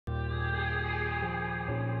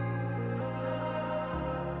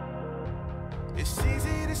It's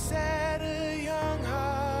easy to set a young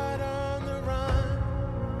heart on the run,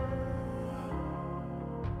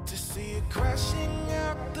 to see it crashing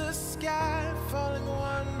out the sky, falling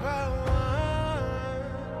one by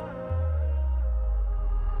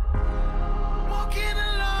one. Walking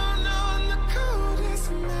alone on the coldest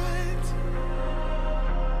night.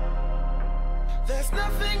 There's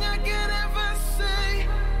nothing I can ever say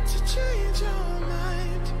to change your mind.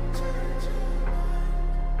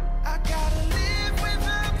 I gotta live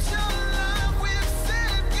without your love. We've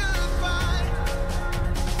said goodbye.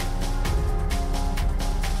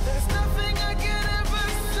 There's nothing I can ever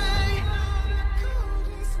say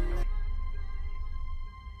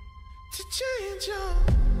to change your mind.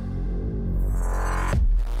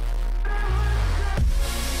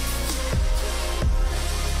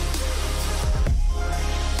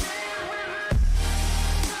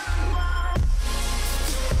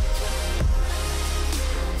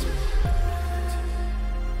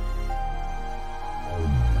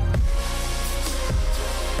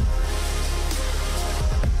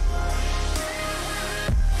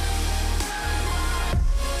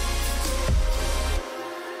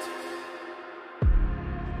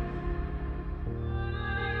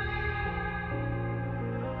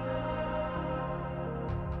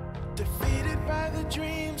 Defeated by the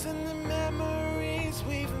dreams and the memories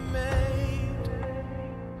we've made,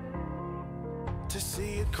 to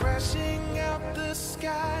see it crashing out the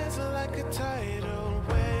skies like a tidal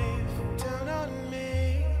wave down on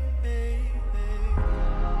me.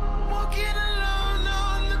 Walking alone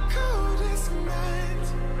on the coldest night.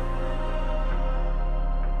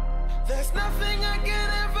 There's nothing I can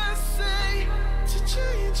ever say to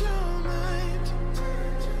change your mind.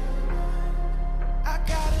 I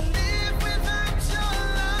gotta live without your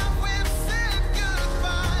love. We've said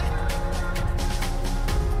goodbye.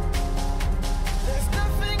 There's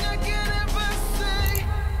nothing I can ever say.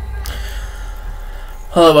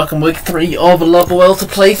 Hello, welcome week 3 of Love Vuelta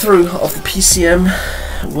playthrough of the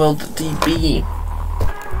PCMWorldDB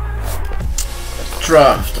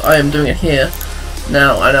draft. I am doing it here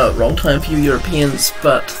now. I know, wrong time for you Europeans,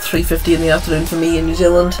 but 3:50 in the afternoon for me in New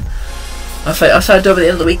Zealand. I started over the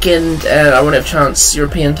end of the weekend and I won't have a chance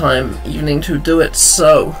European time evening to do it,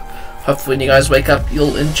 so hopefully when you guys wake up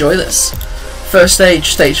you'll enjoy this. First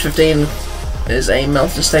stage, stage 15, is a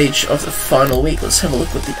mountain stage of the final week. Let's have a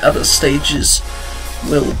look what the other stages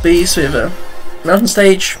will be. So we have a mountain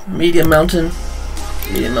stage, medium mountain,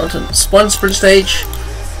 one sprint stage,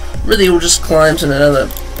 really all just climbs, and another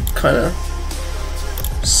kind of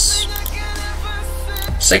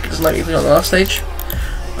seconds like we put on the last stage.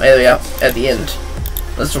 There we are, at the end.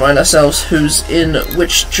 Let's remind ourselves who's in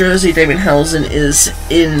which jersey. Damien Housen is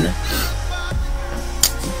in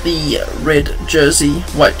the red jersey.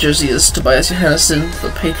 White jersey is Tobias Johannesson for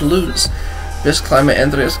Pay to Lose. Best climber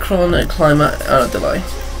Andreas Kron and climber Anna Delay.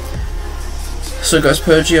 So goes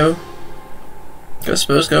Pergio. Go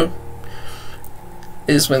Spurs go.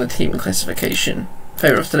 Is when the team in classification.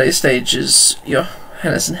 Favourite of today's stage is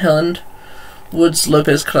Johannesson Helland, Woods,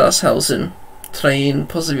 Lopez, Klaas, Housen, Train,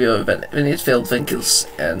 Posivio, Venetfeld, Winkels,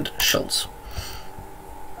 and Schultz.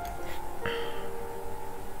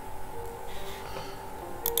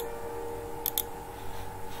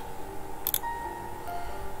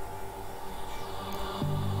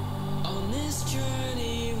 On this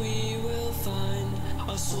journey we will find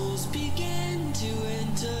our souls begin to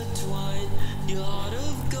intertwine. Your heart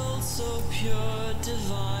of gold so pure,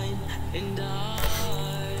 divine, and I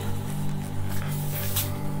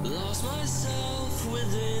lost myself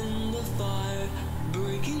within the fire,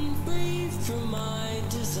 breaking free from my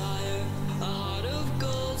desire. A heart of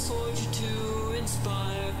gold forged to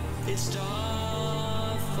inspire. It's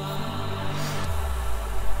starfire.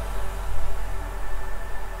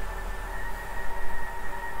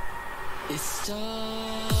 It's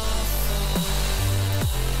starfire.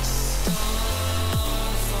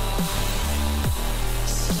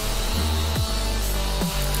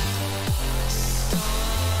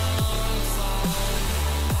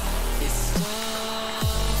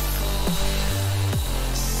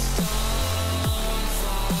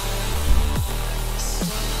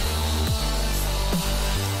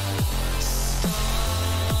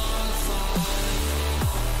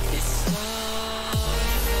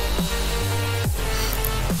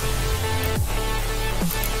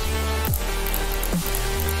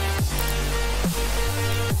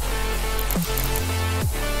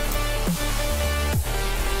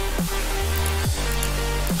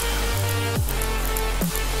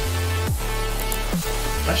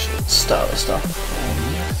 I should start this stuff on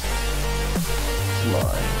my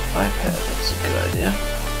iPad, that's a good idea.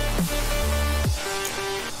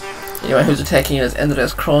 Anyway, who's attacking is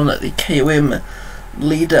Andreas Kron, the KOM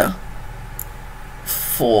leader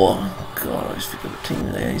for... God, I always forget what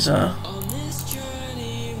team these are.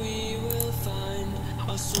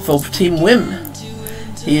 For Team Wim.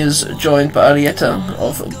 He is joined by Arietta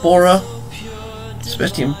of Bora,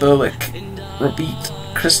 Sebastian Berwick, Robert,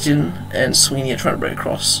 Christian and Sweeney are trying to break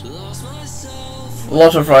across. A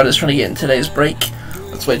lot of riders trying to get in today's break.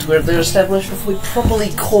 Let's wait till where they're established before we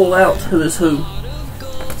properly call out who is who.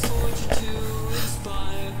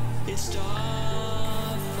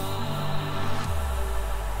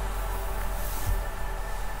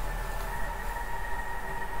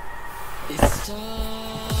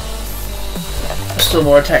 Still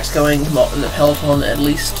more attacks going, not in the peloton at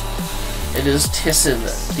least. It is Tessin,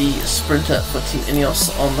 the sprinter for Team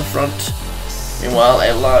Ineos, on the front. Meanwhile,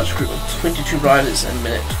 a large group of 22 riders in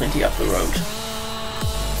minute 20 up the road.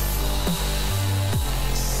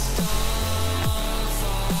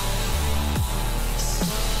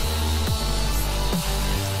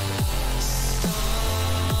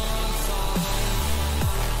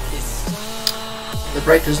 The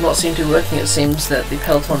brake does not seem to be working. It seems that the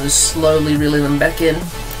peloton is slowly reeling them back in.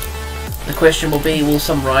 The question will be, will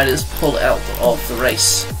some riders pull out of the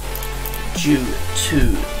race due to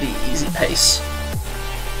the easy pace?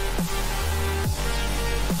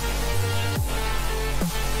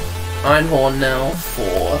 Einhorn now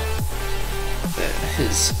for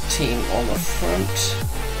his team on the front.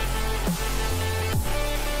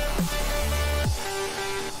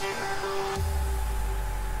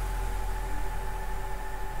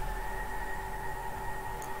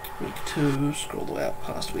 Week 2, scroll the way out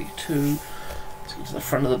past week 2. Let's get to the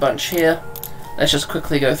front of the bunch here. Let's just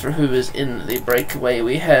quickly go through who is in the breakaway.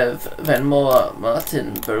 We have Van Moor,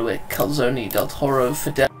 Martin, Berwick, Calzoni, Del Toro,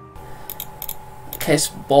 Fidel, Case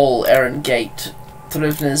Ball, Aaron Gate,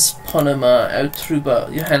 Thrivnes, Ponema,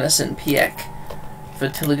 Outruba, Johannesson, Piak,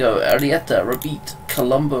 Vertiligo, Arietta, Rabit,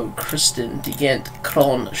 Colombo, Kristen, Digent,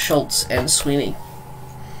 Kron, Schultz and Sweeney.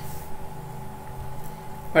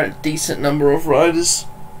 Quite a decent number of riders.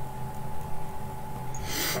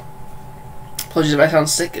 Apologies if I sound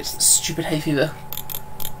sick, it's the stupid hay fever.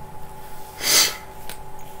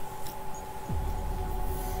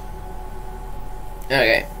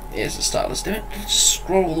 Okay, here's the start. Let's do it. Let's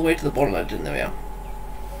scroll all the way to the bottom. There we are.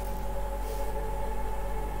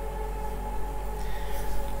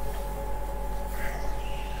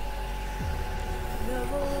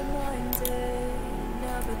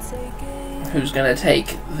 Who's going to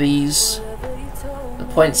take these? The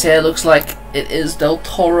points here, looks like it is Del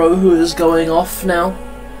Toro who is going off now.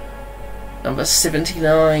 Number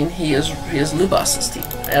 79, he is Lubas's team.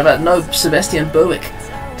 But no, Sebastian Berwick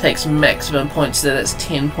takes maximum points there, that's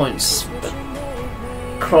 10 points. But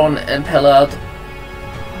Kron and Pellard's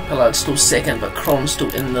still second, but Kron's still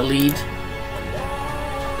in the lead.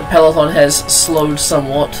 The peloton has slowed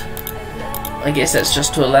somewhat. I guess that's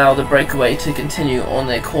just to allow the breakaway to continue on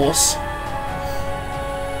their course.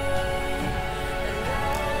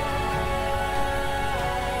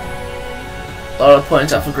 A lot of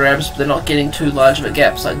points up for grabs, but they're not getting too large of a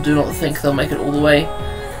gap, so I do not think they'll make it all the way.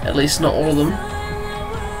 At least not all of them.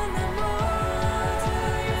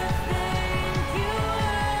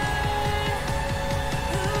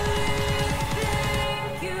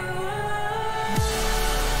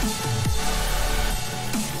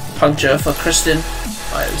 Puncture for Kristen.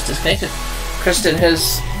 I was disconnected. Kristen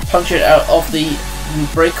has punctured out of the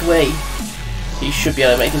breakaway. He should be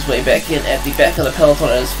able to make his way back in. At the back of the peloton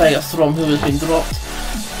is Fager Throm, who has been dropped.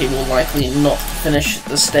 He will likely not finish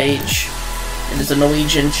the stage. It is the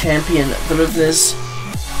Norwegian champion, Thrivnes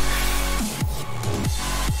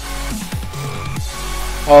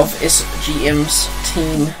of SGM's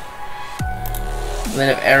team. And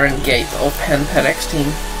then have Aaron Gate of Pan Paddock's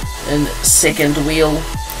team in second wheel.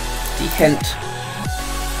 The hint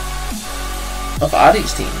of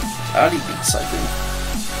Ardi's team. Ardi beat cycling.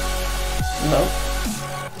 No.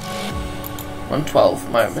 112,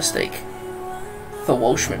 my mistake. For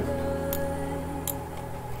Walshman.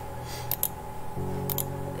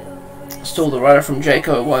 Still the rider from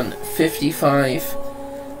Jayco, 155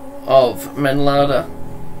 of Manlada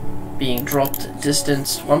being dropped.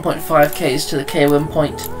 Distance 1.5 Ks to the KOM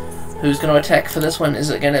point. Who's going to attack for this one? Is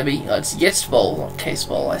it going to be... Oh, it's Yetzbol, not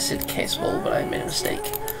Caseball. I said Caseball, but I made a mistake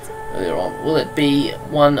earlier on. Will it be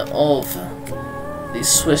one of the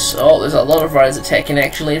Swiss... Oh, there's a lot of riders attacking,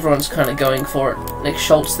 actually. Everyone's kind of going for it. Nick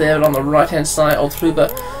Schultz there, but on the right-hand side, Altruba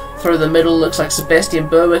through the middle. Looks like Sebastian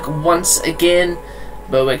Berwick once again.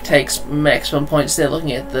 Berwick takes maximum points there,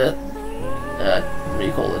 looking at the... what do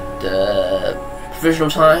you call it? Provisional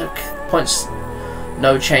time points.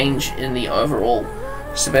 No change in the overall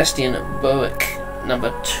Sebastian Boeck,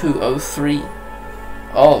 number 203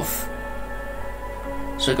 of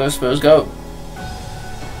So Go Spurs Go,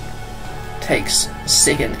 takes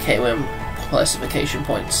second KOM classification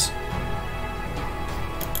points.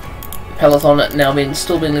 The peloton now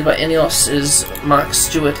still being led by Ineos is Mark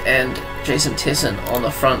Stewart and Jason Tesson on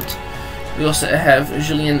the front. We also have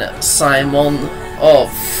Julien Simon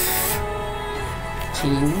of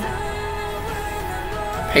Team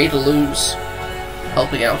Pay to Lose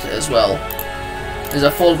helping out as well. There's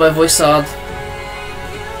a fall by Voisard.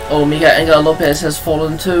 Oh, Miguel Angel Lopez has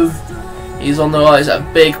fallen too. He's on the rise, a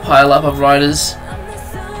big pile up of riders.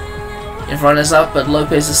 Everyone is up, but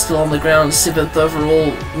Lopez is still on the ground. 7th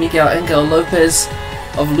overall, Miguel Angel Lopez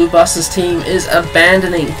of Lubas's team is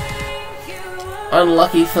abandoning.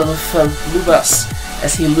 Unlucky for Lubas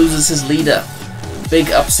as he loses his leader. Big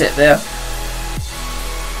upset there.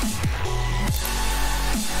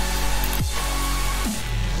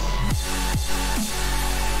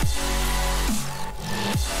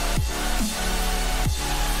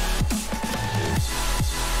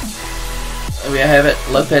 We have it.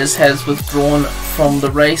 Lopez has withdrawn from the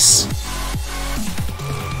race.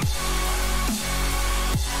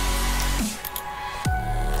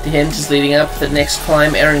 The Hint is leading up the next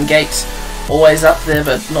climb. Aaron Gates always up there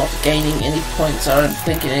but not gaining any points, I don't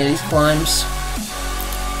think, in any of these climbs.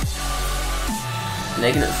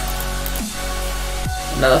 Negative.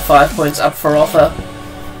 Another 5 points up for offer.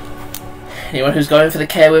 Anyone who's going for the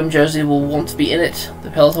KOM jersey will want to be in it. The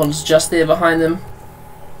peloton's just there behind them.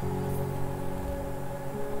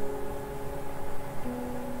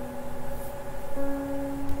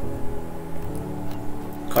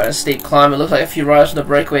 Quite a steep climb. It looks like a few riders on the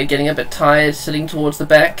breakaway getting a bit tired, sitting towards the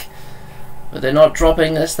back. But they're not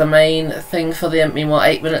dropping, that's the main thing for them. Meanwhile,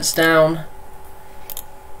 8 minutes down.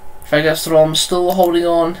 Fagerstrom still holding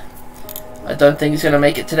on. I don't think he's going to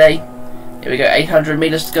make it today. Here we go, 800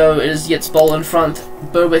 meters to go. It is Jetsbol in front.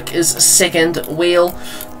 Berwick is second wheel.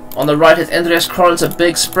 On the right is Andreas Kron's a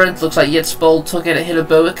big sprint. Looks like Jetsbol took it ahead of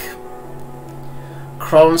Berwick.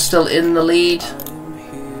 Kron still in the lead.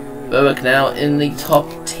 Berwick now in the top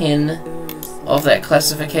 10 of that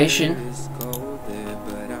classification.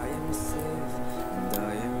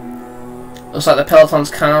 Looks like the peloton's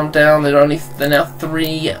calmed down. They're now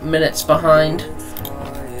 3 minutes behind.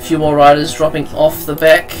 A few more riders dropping off the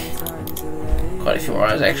back. Quite a few more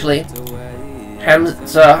riders actually.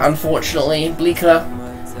 Hamza, unfortunately, Bleeker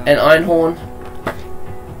and Einhorn,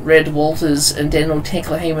 Red Walters and Daniel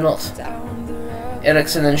Tekla-Haymanot,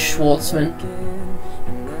 Eriksson and Schwartzman.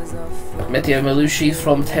 Matteo Malushi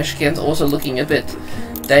from Tashkent also looking a bit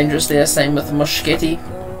dangerous there, same with Moschetti.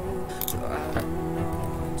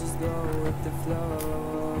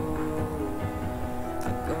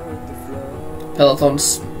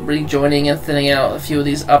 Peloton's rejoining and thinning out. A few of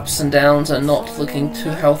these ups and downs are not looking too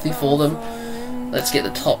healthy for them. Let's get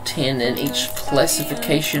the top 10 in each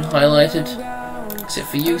classification highlighted, except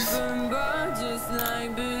for youth.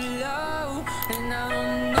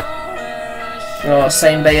 Oh,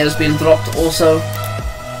 Same Bay has been dropped also.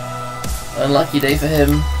 Unlucky day for him.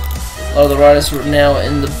 A lot of the riders were now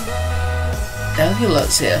in the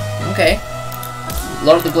Alulas here. Okay. A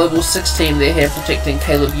lot of the Global 6 team, they're here protecting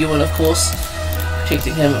Caleb Ewan, of course.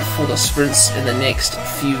 Protecting him for the sprints in the next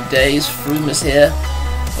few days. Froome is here.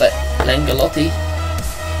 Langalotti.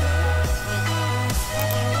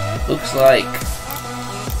 Looks like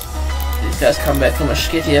these guys come back from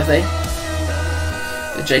Moschetti, have they?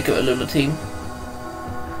 The Jacob Alula team.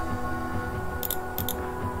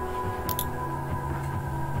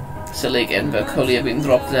 Selig and Bercoli have been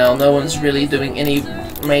dropped now. No one's really doing any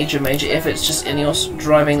major efforts, just Ineos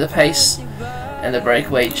driving the pace, and the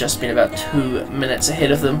breakaway just been about 2 minutes ahead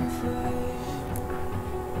of them.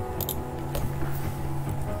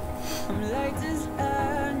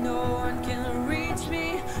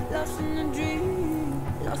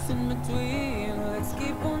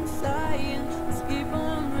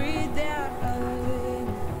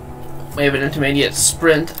 We have an intermediate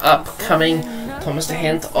sprint upcoming. Thomas de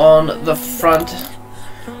Hent on the front.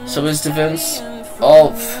 So is De Vince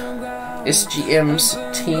of SGM's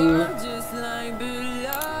team.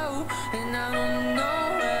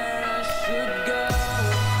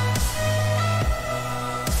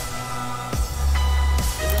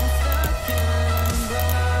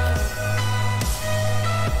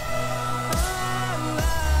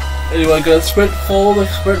 Anyone going to sprint for the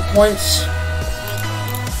sprint points?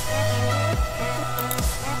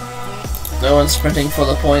 No one's sprinting for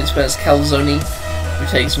the points, but it's Calzoni who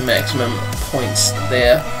takes maximum points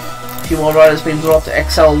there. A few more riders being dropped.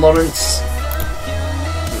 Axel Lawrence,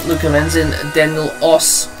 Luca Menzin, Daniel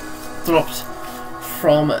Oss dropped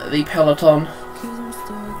from the peloton.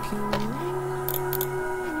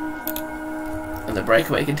 And the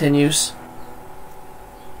breakaway continues.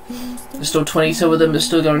 There's still 22 of them, they're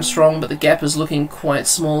still going strong, but the gap is looking quite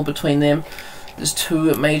small between them. There's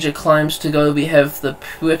 2 major climbs to go. We have the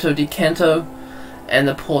Puerto de Canto and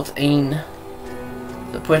the Portine.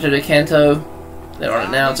 The Puerto de Canto, they're on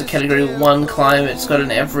it now, it's a category 1 climb. It's got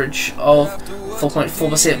an average of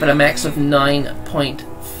 4.4% but a max of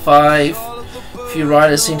 9.5. A few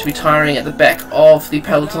riders seem to be tiring at the back of the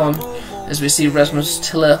peloton, as we see Rasmus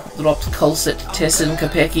Tiller dropped, Kulset, Tessin,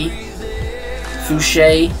 Kopecky,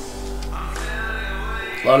 Fouché.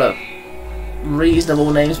 A lot of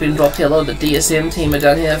reasonable names being dropped here. A lot of the DSM team are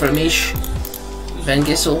down here. Vermeesch, Van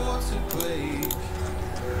Gessel.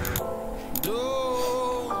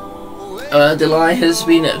 Delay has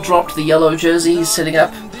been dropped, the yellow jersey. He's sitting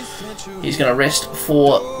up. He's going to rest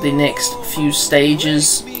for the next few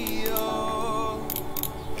stages.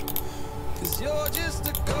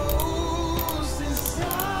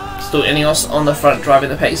 Still Ineos on the front, driving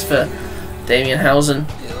the pace for Damien Housen.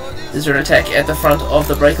 Is there an attack at the front of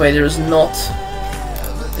the breakaway? There is not.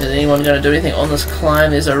 Is anyone going to do anything on this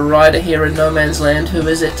climb? There's a rider here in no man's land. Who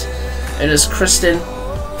is it? It is Kristin.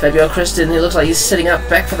 Fabio Kristin. He looks like he's sitting up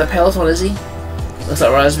back for the peloton, is he? Looks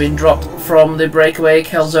like rider's been dropped from the breakaway.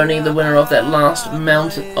 Calzoni, the winner of that last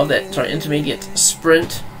intermediate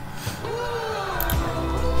sprint.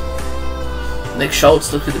 Nick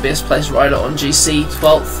Schultz looked like the best placed rider on GC,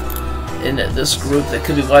 12th in this group. That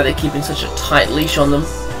could be why they're keeping such a tight leash on them.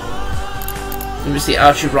 And we see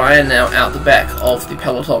Archie Ryan now out the back of the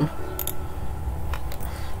peloton.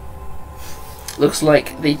 Looks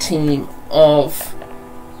like the team of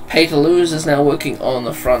Peterloos is now working on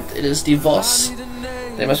the front. It is De Vos.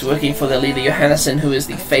 They must be working for their leader Johannesson, who is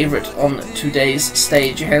the favourite on today's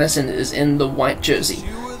stage. Johannesson is in the white jersey,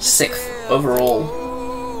 6th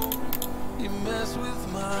overall.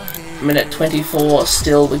 Minute 24,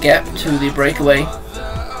 still the gap to the breakaway.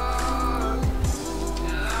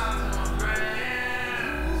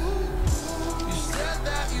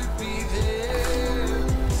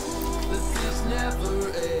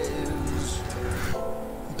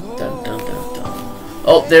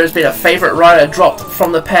 Oh, there has been a favourite rider dropped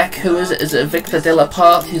from the pack. Who is it? Is it Victor de la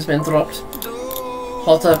Part? He's been dropped.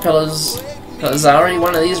 Jota Pellizzari,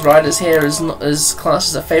 one of these riders here, is classed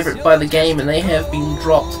as a favourite by the game, and they have been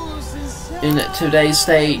dropped in today's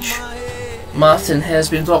stage. Martin has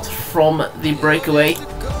been dropped from the breakaway.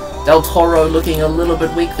 Del Toro looking a little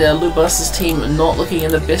bit weak there. Lubas's team not looking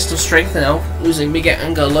in the best of strength now, losing Miguel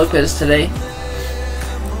Angel Lopez today.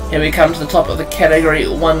 Here we come to the top of the category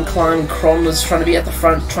 1 climb. Kron is trying to be at the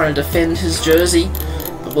front, trying to defend his jersey,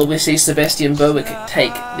 but will we see Sebastian Berwick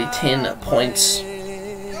take the 10 points?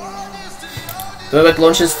 Berwick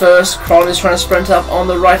launches first. Kron is trying to sprint up on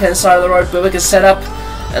the right hand side of the road. Berwick is set up,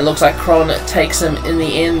 and looks like Kron takes him in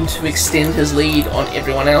the end to extend his lead on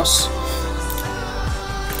everyone else.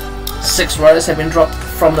 6 riders have been dropped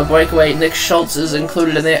from the breakaway. Nick Schultz is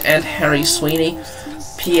included in there, and Harry Sweeney.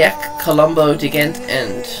 Piak, Colombo, Digant,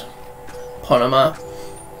 and Ponoma.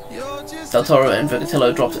 Del Toro and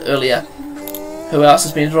Vergatillo dropped earlier. Who else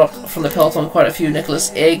has been dropped from the peloton? Quite a few.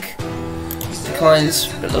 Nicholas Egg declines,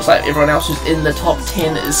 but it looks like everyone else who's in the top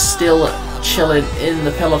 10 is still chilling in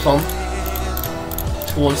the peloton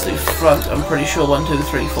towards the front. I'm pretty sure 1, 2,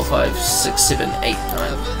 3, 4, 5, 6, 7, 8,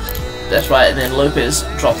 9. That's right, and then Lopez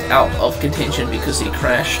dropped out of contention because he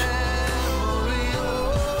crashed.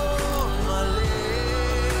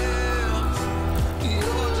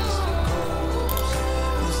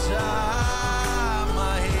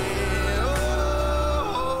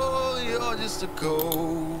 Just a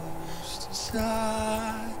ghost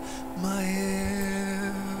inside my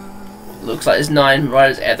head. Looks like there's 9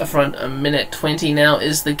 riders at the front. A minute 20 now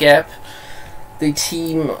is the gap. The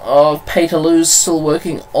team of Peterloos still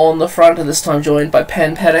working on the front, and this time joined by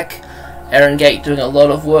Pan Paddock. Aaron Gate doing a lot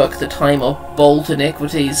of work. The team of Bolton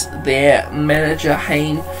Equities, their manager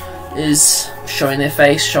Hayne, is showing their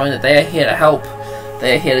face, showing that they are here to help.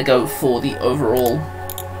 They are here to go for the overall.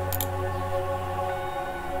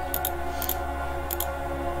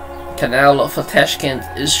 Canal for Tashkent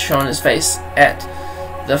is showing his face at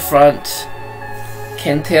the front.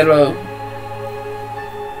 Quintero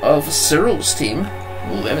of Cyril's team.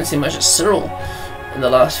 Ooh, we haven't seen much of Cyril in the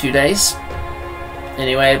last few days.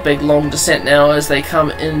 Anyway, a big long descent now as they come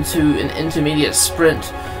into an intermediate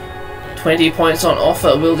sprint. 20 points on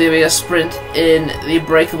offer. Will there be a sprint in the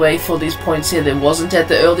breakaway for these points here? There wasn't at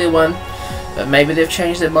the earlier one, but maybe they've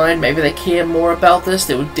changed their mind. Maybe they care more about this.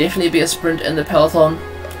 There will definitely be a sprint in the peloton,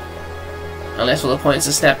 unless all the points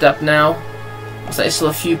are snapped up now. Looks like there's still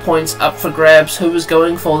a few points up for grabs. Who is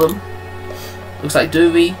going for them? Looks like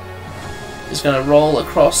Doobie is going to roll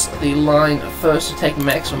across the line first to take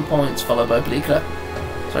maximum points, followed by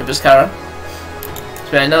Biscara.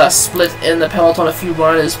 There's been another split in the peloton, a few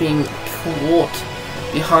riders being caught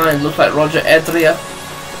behind. Look like Roger Adria,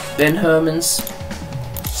 Ben Hermans,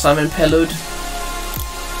 Simon Pelud.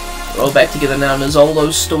 Roll back together now.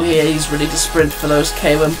 Nizzolo's still here. He's ready to sprint for those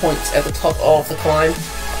K1 points at the top of the climb.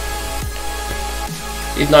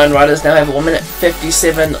 These 9 riders now have 1 minute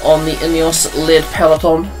 57 on the Ineos-led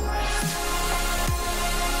peloton.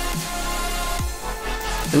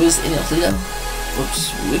 Who is Ineos leader?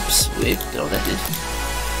 Whoops, don't know what that did.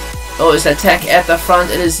 Oh, it's an attack at the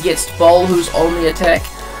front. It is Jetzt Bol who's on the attack.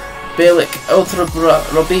 Berwick, Ultrabra,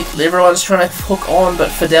 Robit, everyone's trying to hook on, but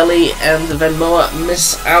Fideli and Van Moa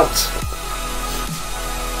miss out.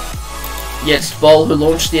 Jetzt Bol, who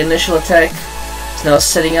launched the initial attack, is now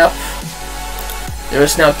setting up. There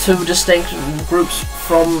is now 2 distinct groups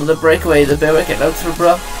from the breakaway, the Berwick and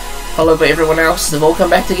Ultrabra, followed by everyone else. They've all come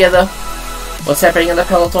back together. What's happening in the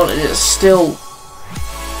peloton? It is still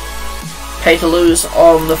pay to lose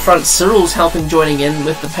on the front. Cyril's helping, joining in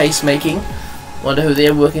with the pace making. Wonder who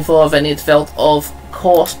they're working for. Van Veld, of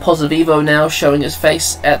course. Positivo now showing his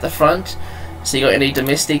face at the front. So you got any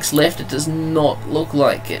domestics left? It does not look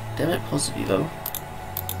like it. Damn it, Positivo.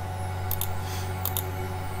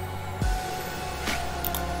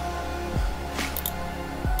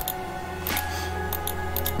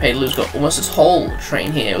 Paydalu's got almost his whole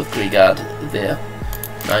train here with Griegard there.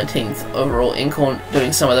 19th overall. Incorn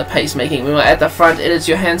doing some of the pace making. Meanwhile, at the front, it is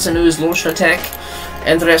Johansson who has launched an attack.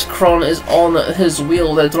 Andreas Kron is on his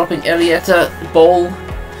wheel. They're dropping Arietta, Bol,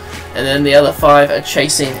 and then the other 5 are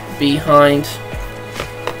chasing behind.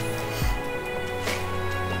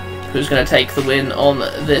 Who's going to take the win on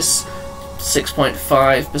this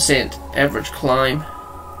 6.5% average climb?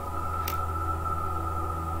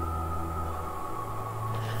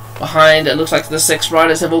 Behind, it looks like the 6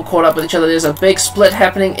 riders have all caught up with each other. There's a big split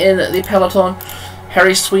happening in the peloton.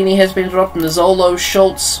 Harry Sweeney has been dropped. Nizzolo,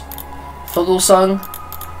 Schultz, Fuglsang,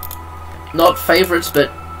 not favourites,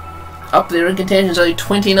 but up there in contention. There's only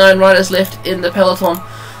 29 riders left in the peloton.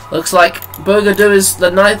 Looks like Bergadu is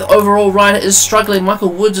the 9th overall rider, is struggling. Michael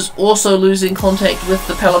Woods is also losing contact with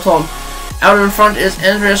the peloton. Out in front is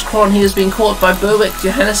Andreas Kron. He has been caught by Berwick,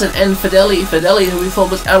 Johannesson and Fideli. Fideli, who we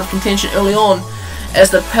thought was out of contention early on, as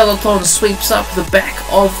the peloton sweeps up the back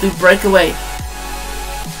of the breakaway.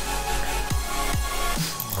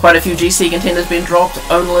 Quite a few GC contenders being dropped.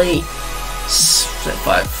 Only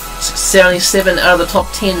 77 out of the top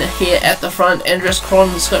 10 here at the front. Andreas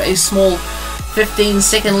Kron's got a small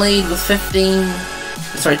 15-second lead with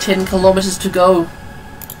 10 kilometers to go.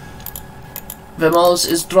 Vermos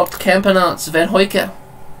is dropped. Campenarts, Van Hoyke,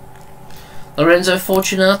 Lorenzo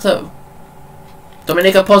Fortunato,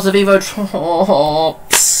 Dominica Positivo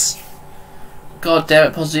drops. God damn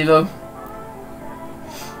it, Positivo.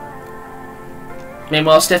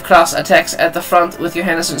 Meanwhile, Steph Klaas attacks at the front with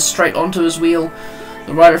Johannesson straight onto his wheel.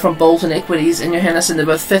 The rider from Bolton Equities and Johannesson, they're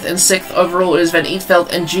both 5th and 6th overall. It is Van Veld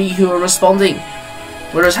and G who are responding.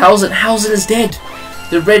 Whereas Hausen is dead.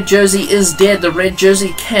 The red jersey is dead. The red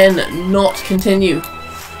jersey cannot continue.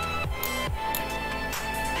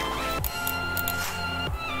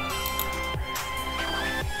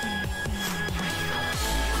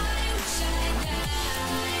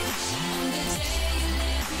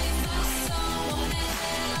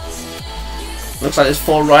 Looks like there's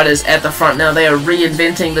 4 riders at the front now. They are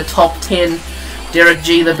reinventing the top 10. Derek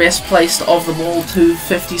G, the best placed of them all,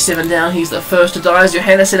 257 down. He's the first to die as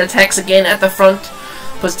Johannesson attacks again at the front.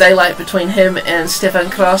 Puts daylight between him and Stefan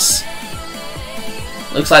Klaas.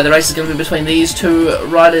 Looks like the race is going to be between these 2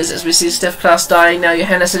 riders as we see Steph Klaas dying. Now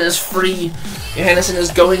Johannesson is free. Johannesson is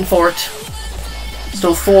going for it.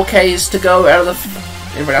 Still 4Ks to go out of the...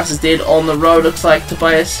 Everyone else is dead on the road. Looks like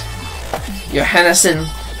Tobias Johannesson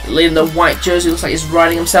leading the white jersey. Looks like he's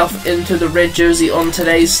riding himself into the red jersey on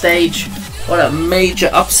today's stage. What a major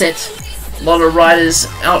upset. A lot of riders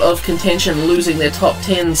out of contention, losing their top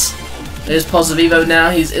 10s. There's Positivo now.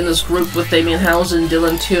 He's in this group with Damien Hausen.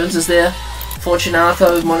 Dylan Turns is there.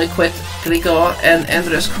 Fortunato, Moniquet, Grigor and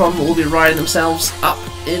Andreas Kron will be riding themselves up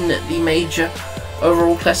in the major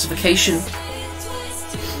overall classification.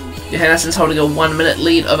 Johannesson's holding a 1-minute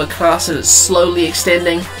lead over Klaas and it's slowly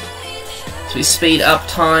extending. So we speed up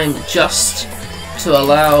time just to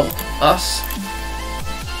allow us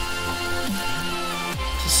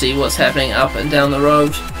to see what's happening up and down the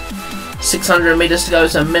road. 600 meters to go,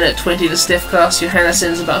 so 1:20 to Steph Klaas.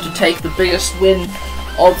 Johannesson's about to take the biggest win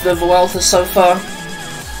of the Vuelta so far,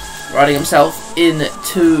 riding himself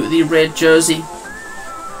into the red jersey.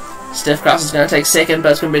 Stiff Class is going to take second,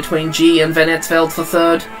 but it's going to be between G and Van Etveld for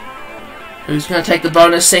third. Who's going to take the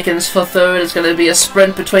bonus seconds for third? It's going to be a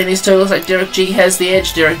sprint between these two. Looks like Derek G has the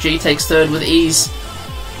edge. Derek G takes third with ease.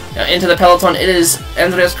 Now into the peloton, it is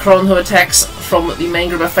Andreas Kron who attacks from the main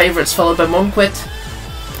group of favourites, followed by Monquet.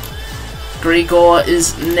 Grigor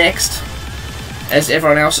is next, as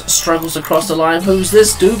everyone else struggles across the line. Who's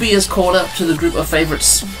this? Dubious corner to the group of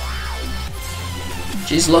favourites.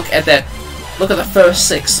 Jeez, look at that. Look at the first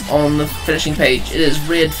 6 on the finishing page. It is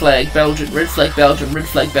red flag Belgium, red flag Belgium, red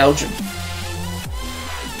flag Belgium.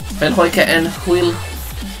 Van Hoyke and Huil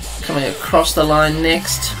coming across the line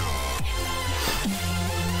next.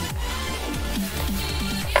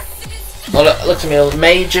 Well, it looks to me a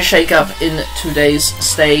major shake-up in today's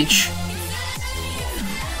stage.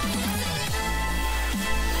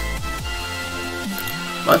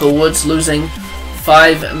 Michael Woods losing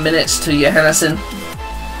 5 minutes to Johannesson.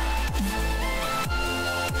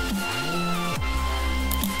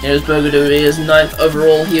 Here's Bergerud, he is 9th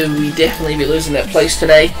overall. He will definitely be losing that place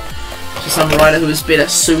today to some rider who is better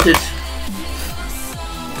suited.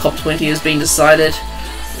 Top 20 has been decided.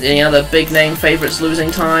 Any other big name favourites losing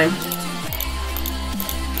time?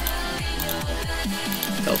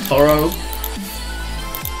 Del Toro.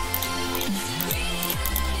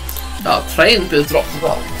 Train will drop the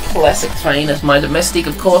classic Train as my domestic,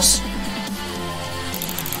 of course.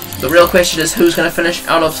 The real question is who's going to finish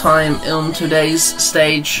out of time in today's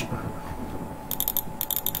stage.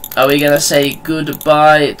 Are we going to say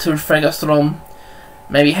goodbye to Fregerstrom?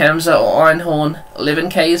 Maybe Hamza or Einhorn?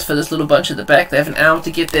 11Ks for this little bunch at the back. They have an hour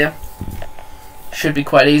to get there. Should be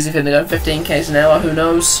quite easy for them to go 15Ks an hour, who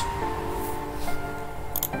knows?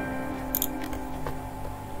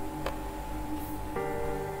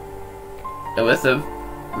 With the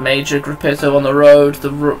major gruppetto on the road,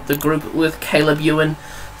 the group with Caleb Ewan,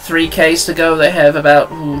 3Ks to go. They have about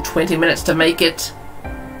 20 minutes to make it.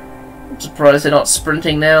 I'm surprised they're not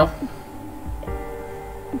sprinting now.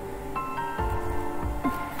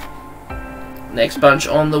 Next bunch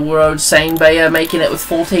on the road, Sane Bayer making it with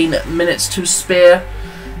 14 minutes to spare.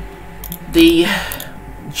 The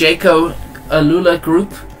Jaco Alula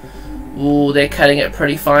group, ooh, they're cutting it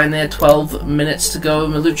pretty fine there. 12 minutes to go.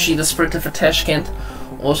 Malucci, the sprinter for Tashkent,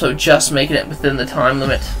 also just making it within the time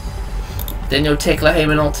limit. Daniel Tekla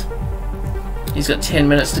Haymanot, he's got 10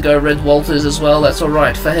 minutes to go. Red Walters as well, that's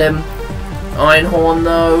alright for him. Einhorn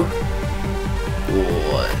though,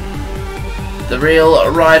 ooh, the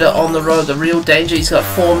real rider on the road, the real danger. He's got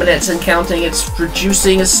 4 minutes and counting. It's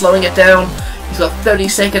reducing, it's slowing it down. He's got 30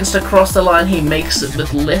 seconds to cross the line. He makes it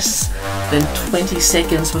with less than 20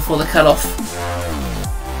 seconds before the cutoff.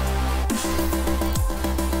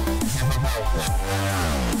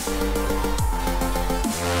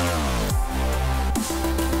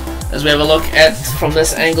 As we have a look at from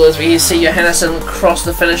this angle, as we see Johannesson cross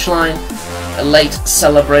the finish line, a late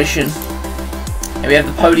celebration. And we have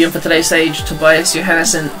the podium for today's stage. Tobias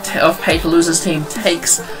Johannesson of Pay-Per-Loser's team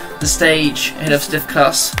takes the stage ahead of Stiff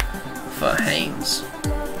Class for Haynes.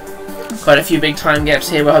 Quite a few big time gaps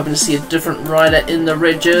here. We're hoping to see a different rider in the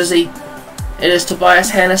red jersey. It is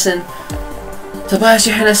Tobias Johannesson. Tobias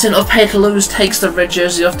Johannesson of Pay-Per-Lose takes the red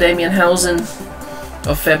jersey off Damien Housen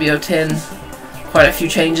of Fabio 10. Quite a few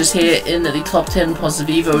changes here in the top 10.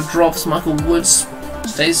 Positivo drops. Michael Woods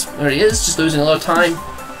stays where he is, just losing a lot of time.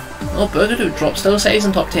 Oh, Bergerud drops, still stays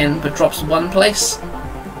in top 10, but drops 1 place.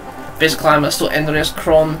 Best climber still Andreas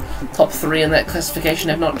Kron. Top 3 in that classification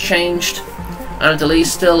have not changed. Anna DeLee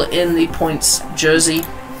still in the points jersey.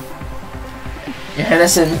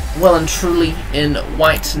 Johannesson well and truly in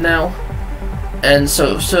white now. And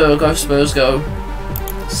so go Spurs go,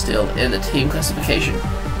 still in the team classification.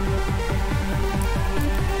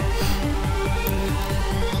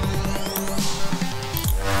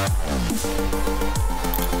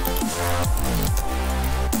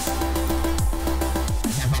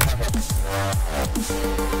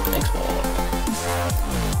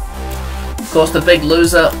 Of course, the big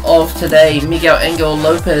loser of today, Miguel Angel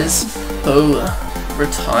Lopez, who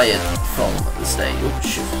retired from the stage. Oh,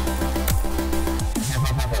 shoot.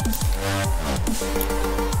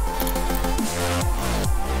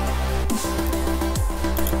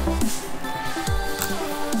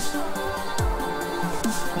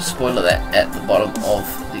 Spoiler that at the bottom of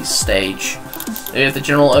the stage. There we have the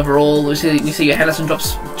general overall. We see Johannesson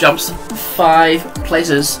jumps 5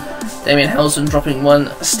 places. Damien Housen dropping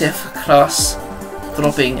 1, Steph Klaas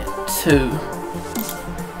dropping 2.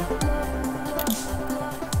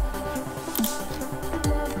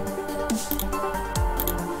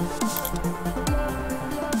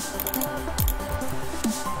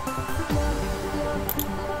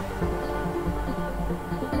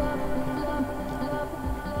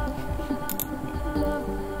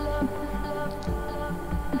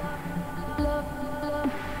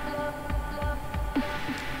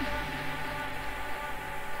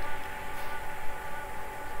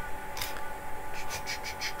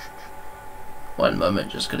 One moment,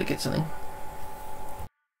 just gotta get something.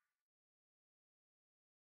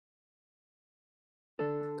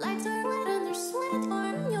 Lights are red and there's sweat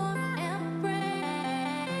on your embrace.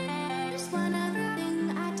 One other thing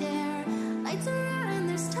I dare. Lights are red and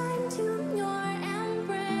there's time to your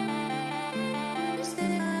embrace.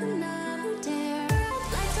 Then another dare.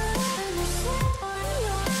 Lights are red and there's sweat on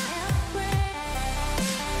your embrace.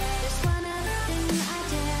 One other thing I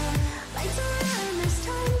dare. Lights are red and there's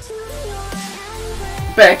time to your embrace.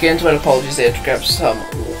 Back into it, apologies there to grab some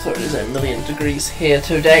water. It is a million degrees here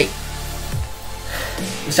today.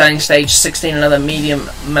 Starting stage 16, another medium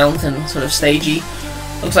mountain sort of stagey.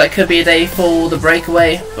 Looks like it could be a day for the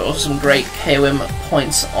breakaway, but also some great KOM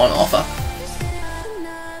points on offer.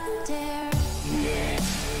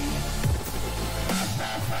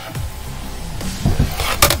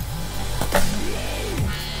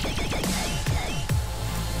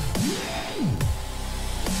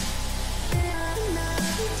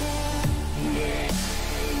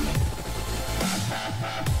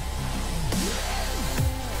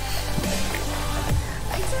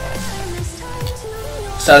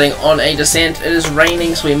 Starting on a descent, it is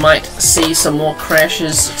raining, so we might see some more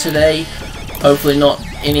crashes today. Hopefully not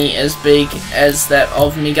any as big as that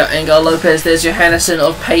of Miguel Angel Lopez. There's Johannesson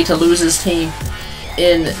of Pay to Loser's team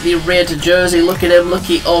in the red jersey. Look at him,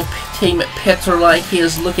 looking of Team Petrolike. He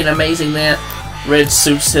is looking amazing there. Red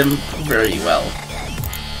suits him very well.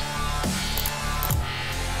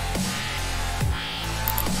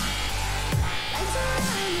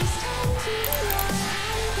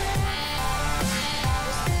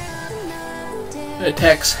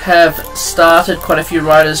 Attacks have started, quite a few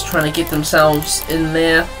riders trying to get themselves in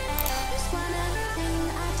there.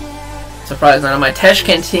 Surprised none of my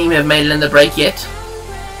Tashkent team have made it in the break yet.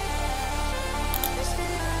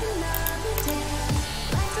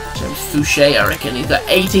 James Fouché, I reckon, he's got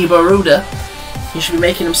 80 Baruda. He should be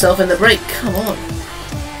making himself in the break, come on.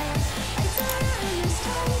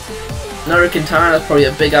 Nairo Quintana is probably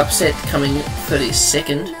a big upset, coming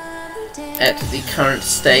 32nd at the current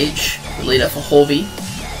stage. The leader for Horvey.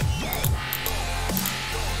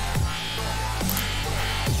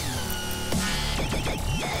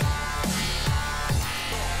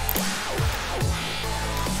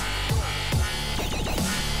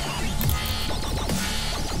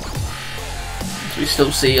 So we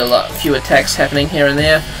still see a few attacks happening here and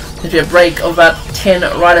there. There'll be a break of about 10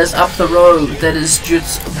 riders up the road. That is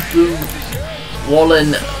Jutz, Boom,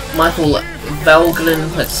 Wallen, Michael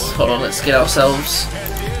Valglin. Let's get ourselves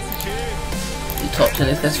the top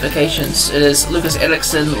 10 classifications. It is Lucas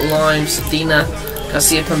Ericsson, Limes, Dina,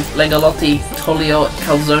 Garcia Legalotti, Tolio,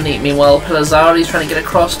 Calzoni. Meanwhile, Pelazari is trying to get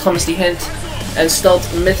across, Thomas De Hent and Stolt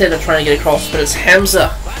Mitten are trying to get across, but it's Hamza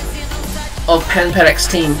of Panparek's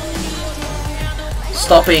team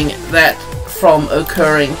stopping that from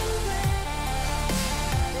occurring.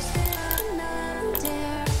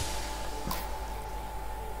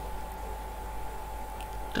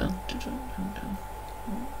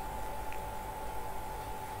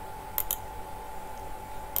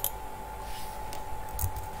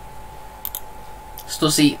 Still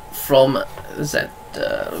see from was that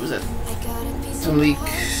from the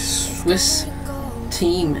Swiss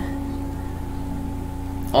team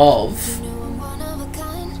of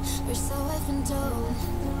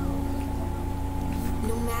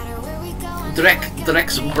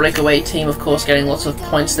Direk's breakaway team, of course, getting lots of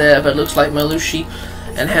points there, but it looks like Malushi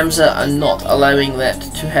and Hamza are not allowing that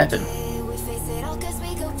to happen.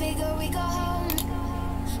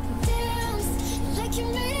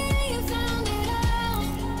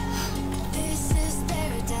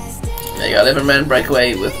 There you go, 11-man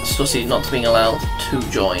breakaway with Stussy not being allowed to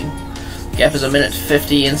join. Gap is a minute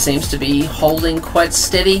 50 and seems to be holding quite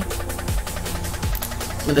steady,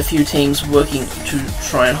 with a few teams working to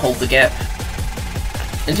try and hold the gap.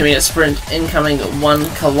 Intermediate sprint incoming, 1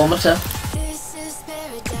 kilometer.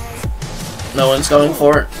 No one's going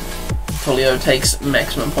for it. Tolio takes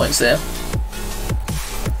maximum points there.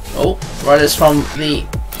 Oh, riders from the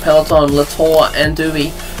peloton, Latour and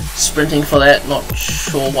Doobie sprinting for that. Not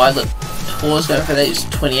sure why Latour's going for that. He's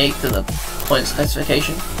 28th in the points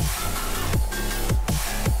classification.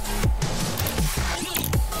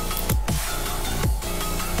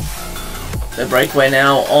 The breakaway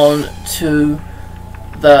now on to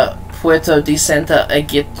the Puerto de Santa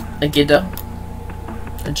Agida.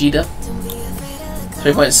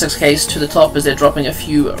 3.6Ks to the top as they're dropping a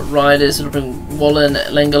few riders. It'll bring Wallen,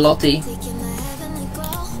 Langalotti.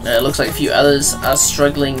 It looks like a few others are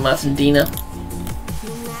struggling. Martin Dina.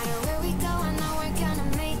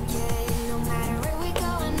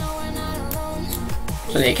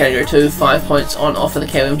 So in category 2, 5 points on offer. The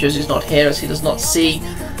KOM jersey is not here as he does not see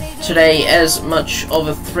today as much of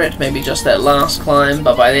a threat, maybe just that last climb,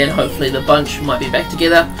 but by then hopefully the bunch might be back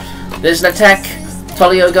together. There's an attack.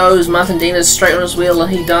 Tolio goes, Martin Dean is straight on his wheel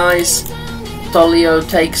and he dies. Tolio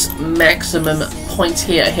takes maximum points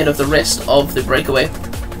here ahead of the rest of the breakaway.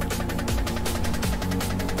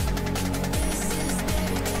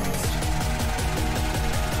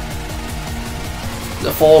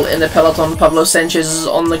 The fall in the peloton. Pablo Sanchez is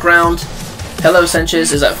on the ground. Pablo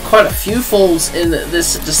Sanchez is at quite a few falls in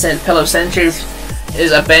this descent. Pablo Sanchez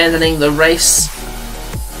is abandoning the race.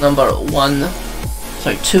 Number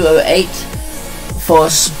 208 for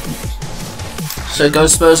so go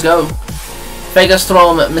Spurs go.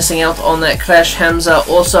 Vegas-Strom missing out on that crash. Hamza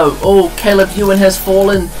also. Oh, Caleb Ewan has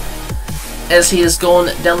fallen as he has gone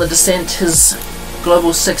down the descent. His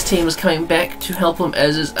Global 6 team is coming back to help him,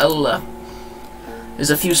 as is Ella. There's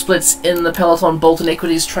a few splits in the peloton. Bolton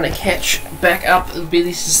Equities trying to catch back up. It'll be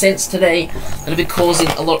these descents today that'll be causing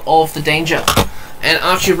a lot of the danger. And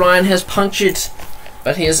Archie Ryan has punctured,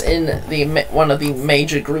 but he is in the one of the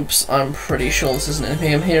major groups. I'm pretty sure this isn't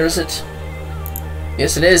him here, is it?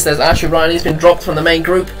 Yes, it is. There's Archie Ryan. He's been dropped from the main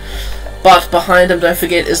group, but behind him, don't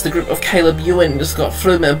forget, is the group of Caleb Ewan. Just got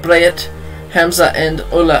Flume, Breyet, Hamza, and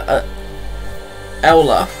Ola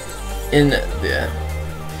Aula in there.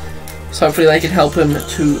 So hopefully they can help him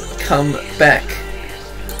to come back.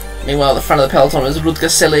 Meanwhile, at the front of the peloton is Rutger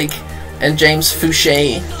Selig and James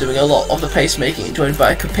Fouché doing a lot of the pacemaking, joined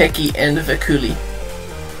by Kopecky and Vekuli.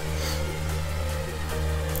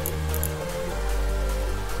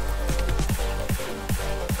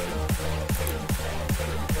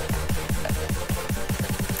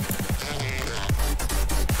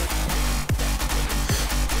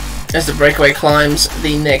 As the breakaway climbs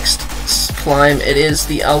the next climb, it is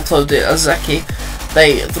the Alto de Azaki.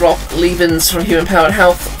 They drop Levens from Human Powered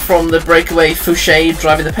Health from the breakaway. Fouché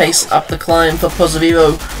driving the pace up the climb for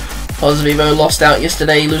Pozzovivo. Pozzovivo lost out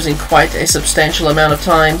yesterday, losing quite a substantial amount of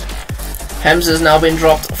time. Hamza's now been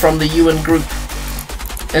dropped from the Ewan group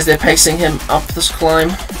as they're pacing him up this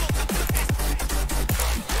climb.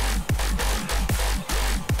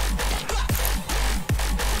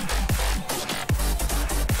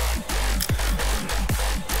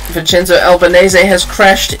 Vincenzo Albanese has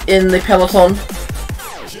crashed in the peloton,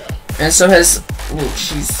 and so has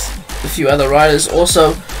a few other riders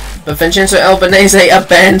also, but Vincenzo Albanese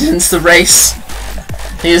abandons the race.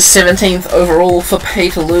 He is 17th overall for pay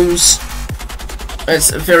to lose.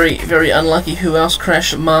 It's very, very unlucky. Who else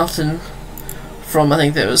crashed? Martin from, I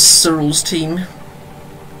think that was Cyril's team.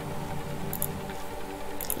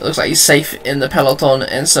 It looks like he's safe in the peloton,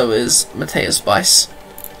 and so is Matthias Weiss.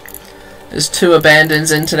 There's 2 abandons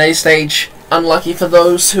in today's stage. Unlucky for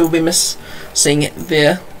those who will be missing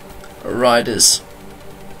their riders.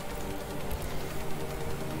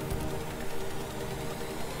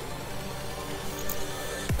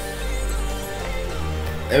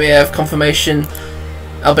 There we have confirmation.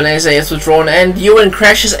 Albanese is withdrawn, and Ewan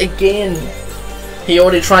crashes again. He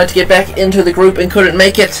already tried to get back into the group and couldn't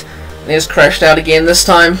make it. And he has crashed out again this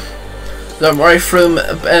time. Don't worry, Froome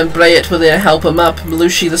and Breyet were there to help him up.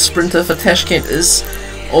 Malushi, the sprinter for Tashkent, is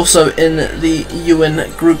also in the Ewan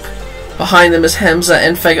group. Behind them is Hamza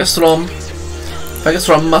and Fagerstrom.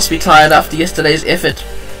 Fagerstrom must be tired after yesterday's effort.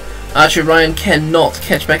 Archie Ryan cannot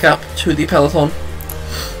catch back up to the peloton.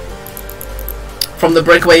 From the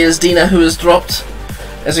breakaway is Dina, who is dropped,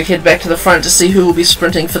 as we head back to the front to see who will be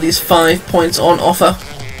sprinting for these 5 points on offer.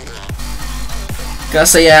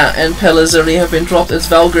 Garcia and Pellizzeri have been dropped. It's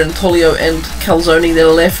Valgren, Tolio and Calzoni that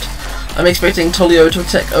are left. I'm expecting Tolio to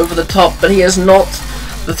attack over the top, but he has not.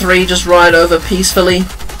 The 3 just ride over peacefully.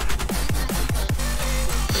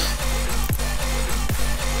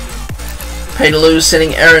 Pay to lose,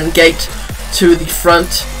 sending Aaron Gate to the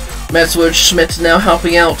front. Mats Schmidt now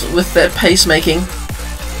helping out with that pacemaking.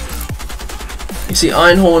 You see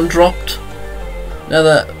Einhorn dropped.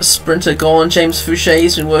 Another sprinter gone. James Fouché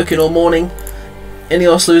has been working all morning.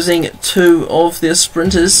 Ineos losing 2 of their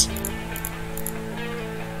sprinters.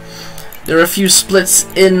 There are a few splits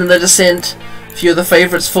in the descent. A few of the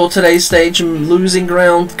favourites for today's stage losing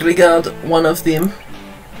ground. Grigard, one of them.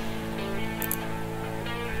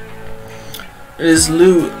 It is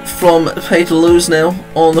Lou from Pay to Lose now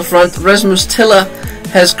on the front. Rasmus Tiller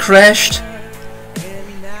has crashed.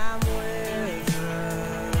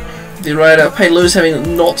 The rider Pay to Lose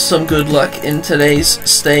having not some good luck in today's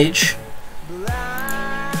stage.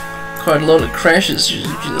 Quite a lot of crashes.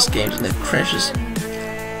 Usually this game doesn't have crashes.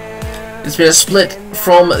 There's been a split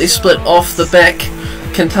from the split off the back.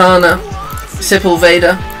 Quintana,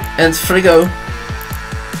 Sepulveda and Frigo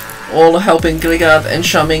all helping Grigard and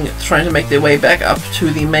Shaming trying to make their way back up to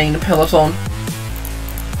the main peloton.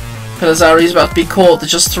 Pellizzari is about to be caught.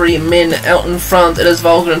 There's just 3 men out in front. It is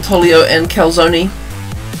Valgren, Tolio and Calzoni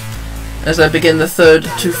as they begin the third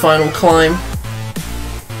to final climb.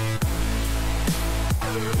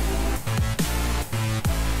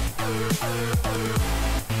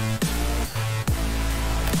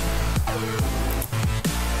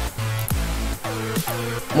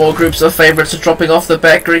 More groups of favourites are dropping off the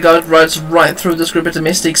back. Grigard rides right through this group of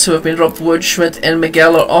domestics who have been dropped. Wood, Schmidt and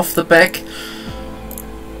Miguel are off the back.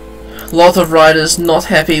 A lot of riders not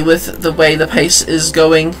happy with the way the pace is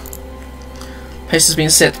going. Pace has been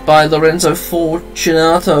set by Lorenzo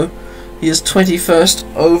Fortunato. He is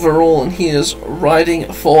 21st overall and he is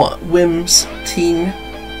riding for Wim's team.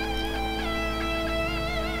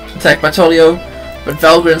 Attacked by Tolio, but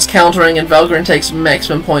Valgren's countering and Valgren takes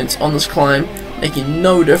maximum points on this climb, making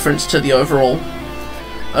no difference to the overall.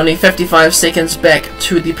 Only 55 seconds back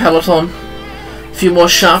to the peloton. A few more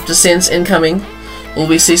sharp descents incoming. Will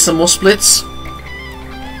we see some more splits?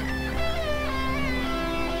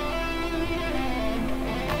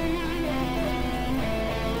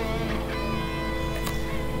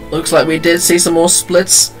 Looks like we did see some more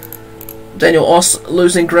splits. Daniel Oss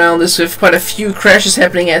losing ground. There's quite a few crashes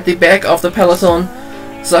happening at the back of the peloton.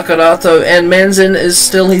 Zacarato and Manzin is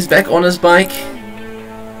still, he's back on his bike.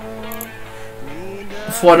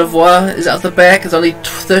 Foy de Voir is out the back. There's only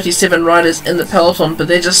 37 riders in the peloton, but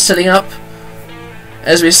they're just sitting up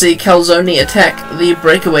as we see Calzoni attack the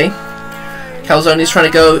breakaway. Calzoni's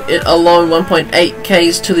trying to go it alone, 1.8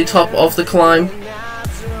 Ks to the top of the climb.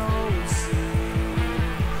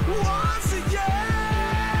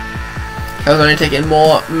 Calzoni taking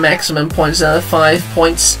more maximum points now, 5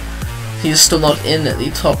 points. He's still not in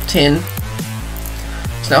the top 10.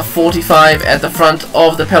 It's now 45 at the front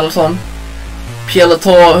of the peloton. Pierre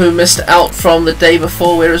Latour, who missed out from the day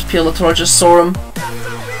before. Where is Pierre Latour? I just saw him.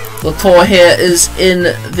 Latour here is in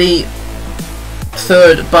the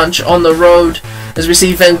third bunch on the road as we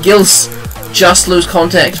see Van Gils just lose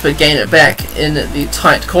contact but gain it back in the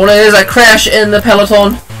tight corner. There's a crash in the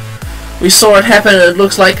peloton. We saw it happen. It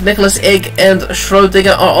looks like Nicholas Egg and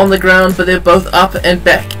Schrodinger are on the ground, but they're both up and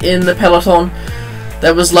back in the peloton.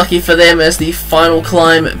 That was lucky for them as the final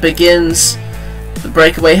climb begins. The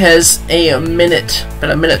breakaway has a minute,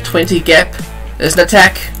 about a minute 20 gap. There's an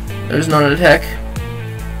attack. There's not an attack.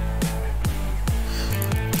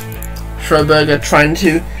 Schroberger trying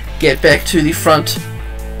to get back to the front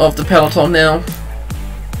of the peloton now.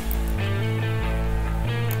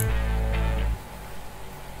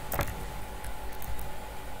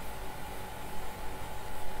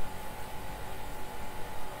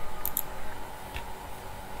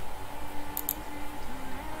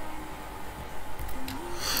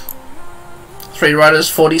 Three riders,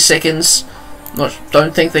 40 seconds.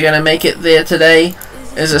 Don't think they're going to make it there today.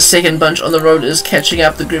 As a second bunch on the road is catching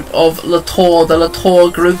up the group of Latour, the Latour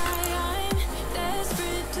group.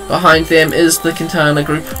 Behind them is the Quintana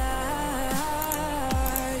group.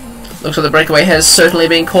 Looks like the breakaway has certainly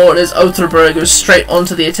been caught as Otterberg goes straight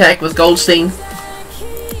onto the attack with Goldstein.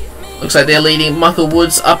 Looks like they're leading Michael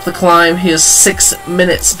Woods up the climb. He is 6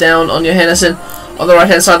 minutes down on Johannesson. On the right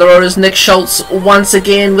hand side of the road is Nick Schultz once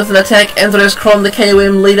again with an attack. Andreas Kron, the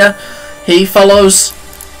KOM leader. He follows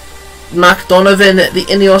Mark Donovan, the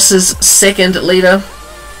Ineos' second leader.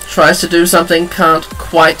 Tries to do something, can't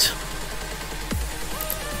quite.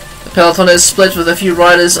 The peloton is split with a few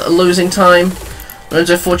riders losing time.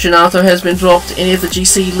 Lorenzo Fortunato has been dropped. Any of the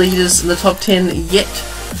GC leaders in the top 10 yet?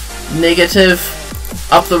 Negative.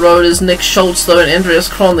 Up the road is Nick Schultz though, and Andreas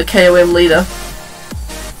Kron, the KOM leader.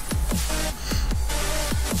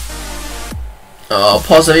 Oh,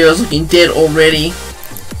 Pozzovivo is looking dead already.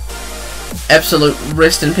 Absolute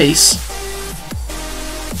rest in peace.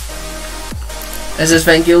 As is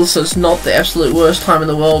Van Gils, so it's not the absolute worst time in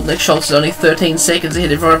the world. Nick Schultz is only 13 seconds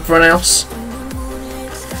ahead of everyone else.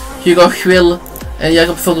 Hugo Huil and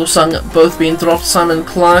Jakob Fuglsang both being dropped. Simon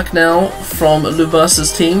Clark now from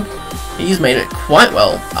Lubas's team. He's made it quite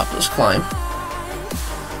well up this climb.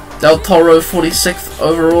 Del Toro 46th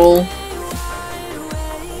overall.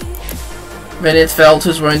 Van Etveld,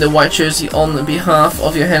 who's wearing the white jersey on behalf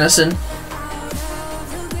of Johannesson.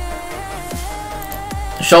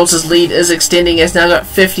 Schultz's lead is extending. He has now got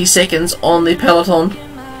 50 seconds on the peloton.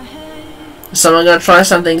 Is someone going to try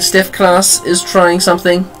something? Steph Klaas is trying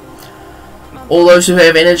something. All those who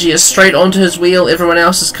have energy are straight onto his wheel. Everyone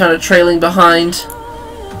else is kind of trailing behind.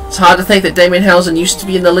 It's hard to think that Damien Housen used to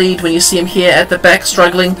be in the lead when you see him here at the back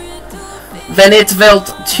struggling. Van Etveld,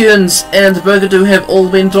 Thuens and Bergadu have all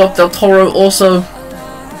been dropped. Del Toro also.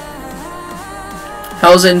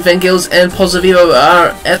 Hausen, Van Gils, and Pozzovivo are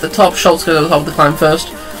at the top. Schultz goes to the top of the climb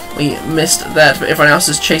first. We missed that, but everyone else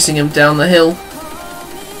is chasing him down the hill.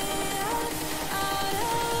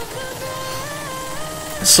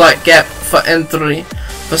 Slight gap for entry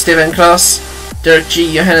for Stefan Klaas, Derek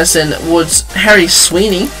G, Johannesson, Woods, Harry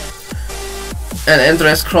Sweeney, and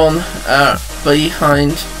Andreas Kron are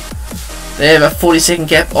behind. They have a 40-second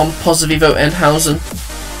gap on Pozzovivo and Hausen.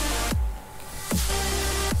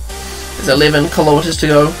 There's 11 kilometers to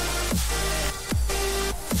go.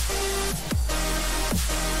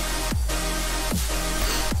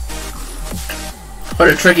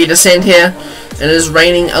 Quite a tricky descent here. It is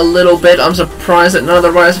raining a little bit. I'm surprised that none of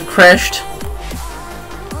the riders have crashed.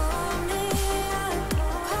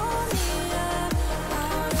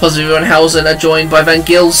 Pozzovivo and Hausen are joined by Van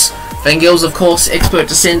Gils. Van Gils, of course, expert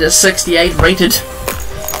descender, 68 rated.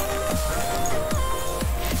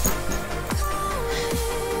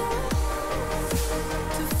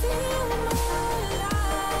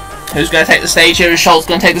 Who's going to take the stage here? Is Schultz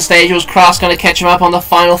going to take the stage, or is Kraus going to catch him up on the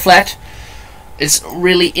final flat? It's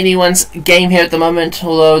really anyone's game here at the moment,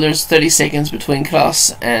 although there's 30 seconds between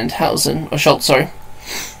Kraus and Hausen, or Schultz, sorry.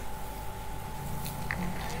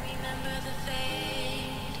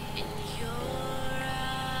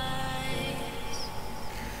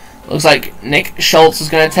 Looks like Nick Schultz is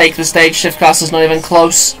going to take the stage. Schiffkrass is not even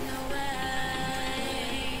close.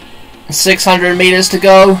 600 meters to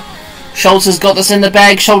go. Schultz has got this in the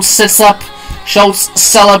bag. Schultz sits up. Schultz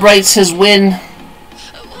celebrates his win.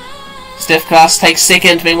 Schiffkrass takes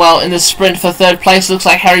second. Meanwhile, in the sprint for third place, looks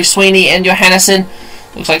like Harry Sweeney and Johannesson.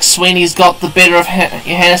 Looks like Sweeney's got the better of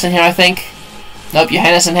Johannesson here, I think. Nope,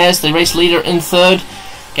 Johannesson has the race leader in third,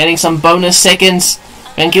 getting some bonus seconds.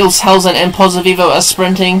 Van Gils, Hausen, and Pozzovivo are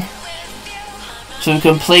sprinting to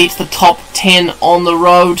complete the top 10 on the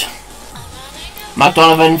road. Mark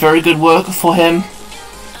Donovan, very good work for him.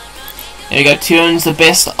 There we go, Tunes the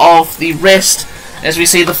best of the rest as we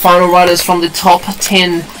see the final riders from the top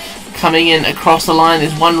 10 coming in across the line.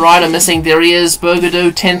 There's one rider missing. There he is,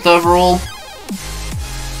 Bergadu, 10th overall.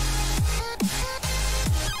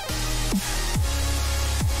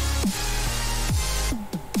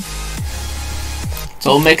 It's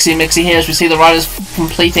all mixy here as we see the riders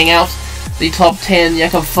completing out the top 10.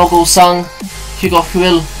 Jakob Fogelsang, Hugo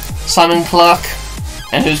Huil, Simon Clark,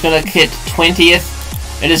 and who's going to hit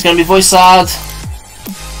 20th? It is going to be Voisard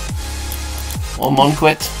or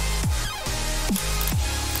Monquet.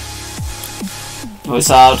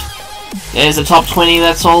 Voisard. There's the top 20.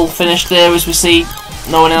 That's all finished there as we see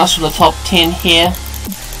no one else from the top 10 here.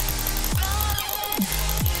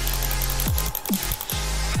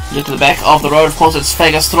 Look to the back of the road, of course it's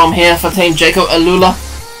Fagerstrom here for Team Jaco Alula.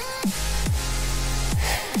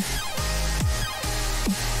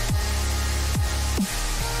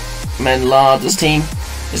 Menlard's team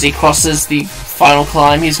as he crosses the final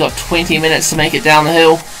climb. He's got 20 minutes to make it down the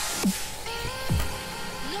hill.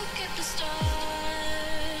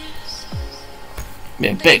 Be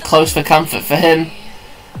a bit close for comfort for him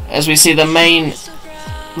as we see the main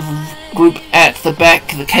group at the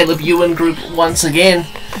back, the Caleb Ewan group once again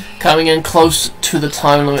coming in close to the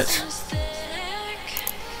time limit.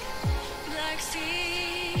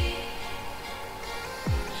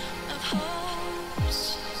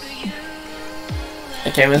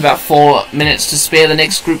 Okay, with about 4 minutes to spare, the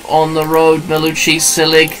next group on the road, Malucci,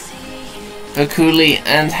 Silig, Vakuli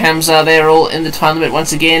and Hamza, they're all in the time limit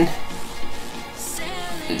once again.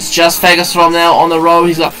 It's just Fagerstrom now on the road.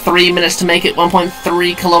 He's got 3 minutes to make it,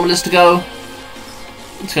 1.3 kilometers to go.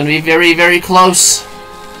 It's going to be very, very close.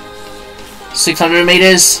 600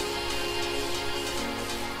 meters.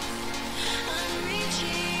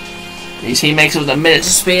 He makes it with a minute to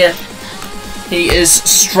spare. He is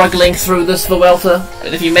struggling through this Vuelta,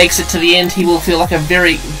 but if he makes it to the end, he will feel like a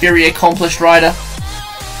very, very accomplished rider.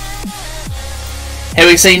 Here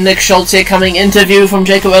we see Nick Schultz here coming into view from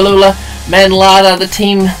Jaco Alula. Manlada, the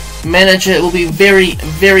team manager, will be very,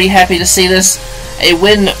 very happy to see this. A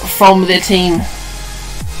win from their team.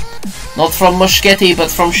 Not from Moschetti, but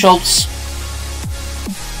from Schultz.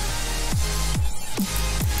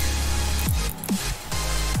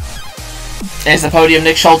 There's the podium.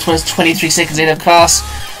 Nick Schultz wins 23 seconds ahead of Klaas.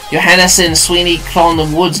 Johannesson, Sweeney, Kron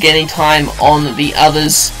and Woods gaining time on the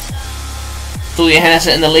others. Still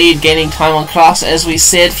Johannesson in the lead, gaining time on Klaas, as we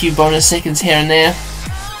said. A few bonus seconds here and there.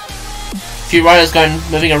 A few riders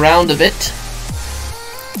moving around a bit.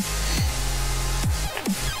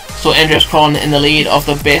 So Andreas Kron in the lead of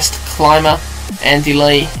the best climber, and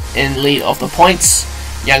Delay in lead of the points.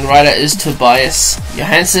 Young rider is Tobias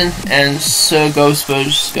Johansson, and Sergo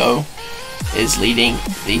Spursko is leading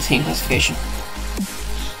the team classification.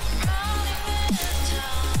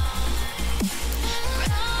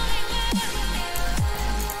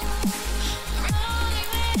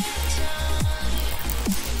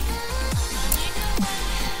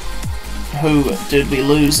 who did we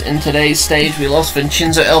lose in today's stage? We lost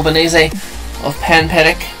Vincenzo Albanese of Pan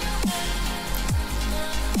Paddock.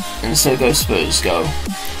 And so go Spurs, go.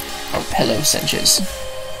 Arpello Sanchez.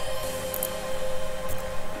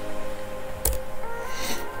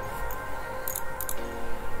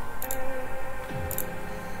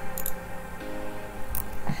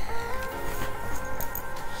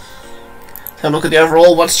 Have a look at the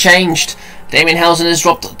overall, what's changed. Damien Housen has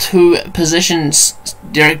dropped 2 positions.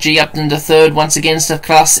 Derek G up into 3rd, once again Steph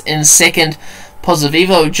Klaas in 2nd.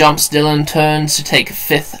 Pozzovivo jumps, Dylan turns to take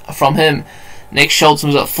 5th from him. Nick Schultz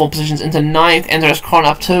moves up 4 positions into 9th. Andreas Kron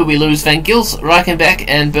up 2. We lose Van Gils, Reichenbach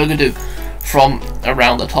and Bergerdu from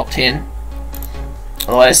around the top 10.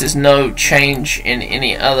 Otherwise there's no change in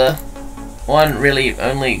any other one, really.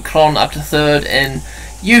 Only Kron up to 3rd in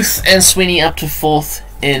Youth and Sweeney up to 4th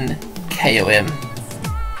in KOM.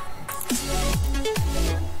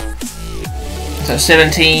 So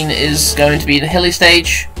 17 is going to be the hilly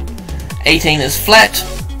stage, 18 is flat,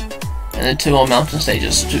 and then 2 more mountain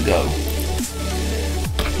stages to go.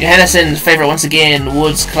 Johannesson, favourite once again,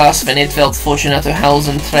 Woods, Klaas, Van Etveld, Fortunato,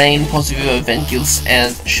 Housen, Train, Pozzovivo, Van Gils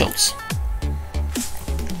and Schultz.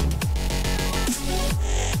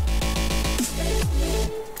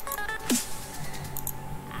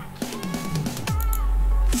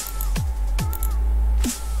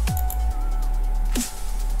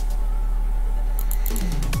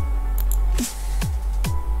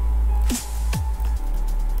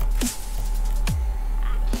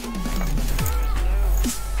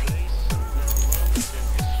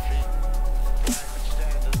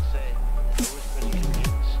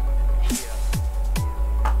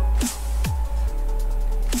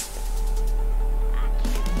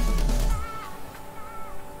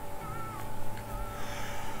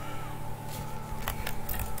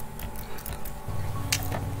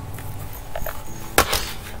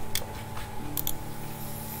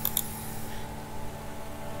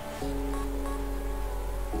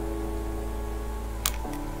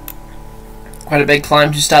 Quite a big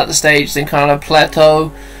climb to start the stage, then kind of a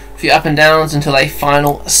plateau, a few up and downs until a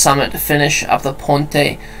final summit finish up the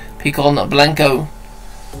Ponte Picon Blanco.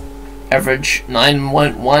 Average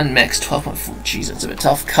 9.1, max 12.4. Jeez, that's a bit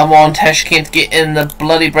tough. Come on, Tashkent, get in the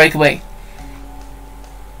bloody breakaway.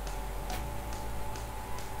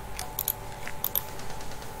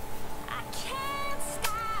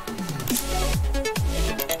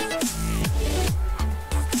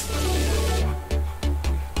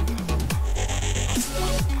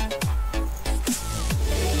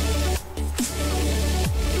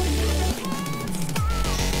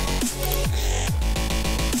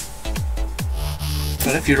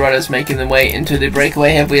 Got a few riders making their way into the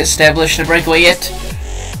breakaway. Have we established a breakaway yet?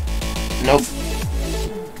 Nope.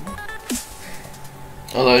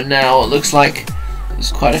 Although now it looks like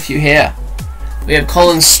there's quite a few here. We have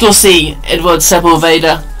Colin Stussy, Edward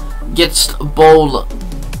Sepulveda, Getst, Bol,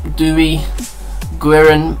 Dewey,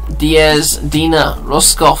 Guerin, Diaz, Dina,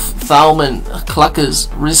 Roscoff, Thalman, Cluckers,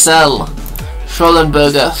 Rizal,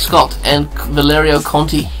 Schollenberger, Scott and Valerio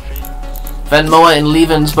Conti. Van Moa and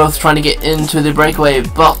Levens both trying to get into the breakaway,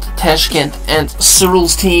 but Tashkent and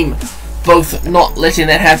Cyril's team both not letting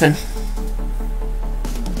that happen.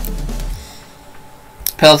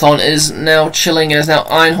 Peloton is now chilling, and it's now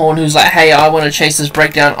Einhorn who's like, hey, I want to chase this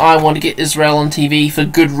breakdown, I want to get Israel on TV for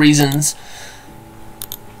good reasons.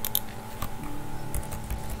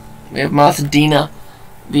 We have Marta Dina,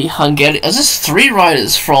 the Hungarian. Is this 3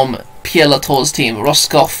 riders from Pierre Latour's team?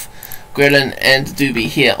 Roscoff, Guerin and Duby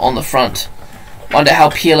here on the front. Wonder how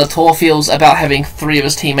Pierre Latour feels about having 3 of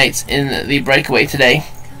his teammates in the breakaway today.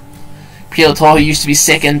 Pierre Latour, who used to be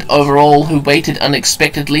 2nd overall, who waited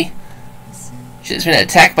unexpectedly. She's been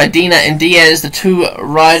attacked by Dina and Diaz, the 2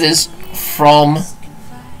 riders from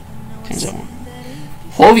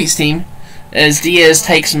Horvy's team, as Diaz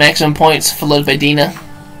takes maximum points, followed by Dina.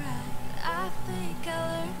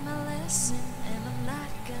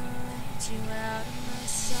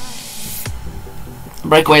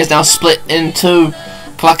 Breakaway is now split into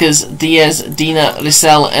Cluckers, Diaz, Dina,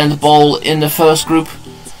 Lissel and Bol in the first group.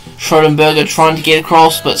 Schrödenberger trying to get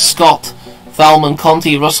across, but Scott, Thalman,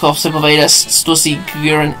 Conti, Roscoff, Sepulveda, Stussy,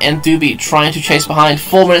 Guerin and Duby trying to chase behind.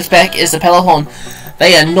 4 minutes back is the Peloton.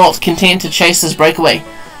 They are not content to chase this breakaway.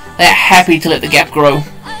 They are happy to let the gap grow.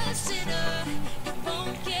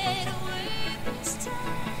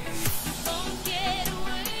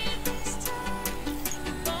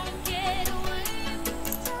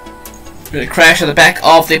 Going to crash at the back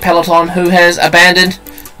of the Peloton. Who has abandoned?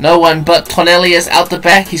 No one but Tonelli is out the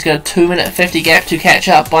back. He's got a 2-minute 50 gap to catch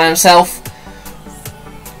up by himself.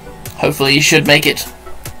 Hopefully he should make it.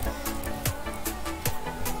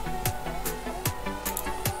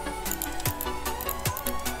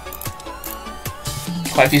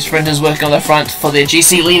 Quite a few sprinters working on the front for their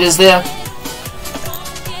GC leaders there.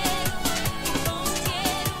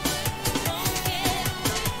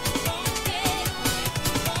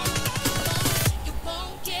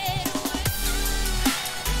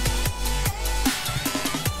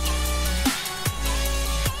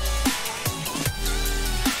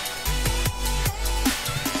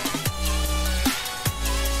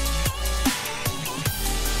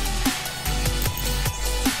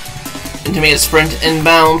 Intermediate sprint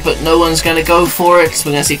inbound, but no one's going to go for it. So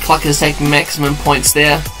we're going to see Cluckers take maximum points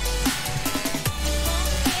there.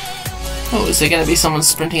 Oh, is there going to be someone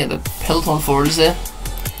sprinting at the peloton forward, is there?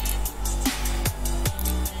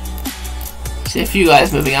 See a few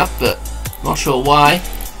guys moving up, but not sure why.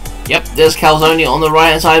 Yep, there's Calzoni on the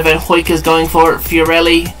right hand side. Van Hoyker's going for it.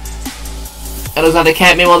 Fiorelli. Alexander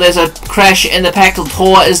Camp. Meanwhile, there's a crash in the pack.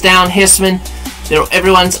 Tor is down. Hessman.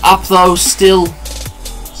 Everyone's up though, still.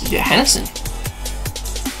 Hannison.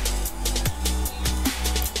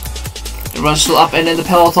 Everyone's still up and in the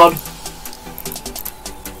peloton,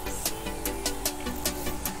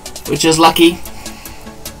 which is lucky.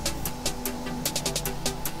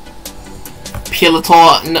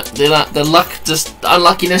 Pilator, the luck, just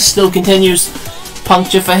unluckiness still continues.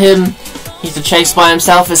 Puncture for him. He's to chase by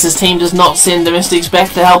himself as his team does not send the Mystics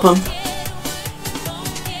back to help him.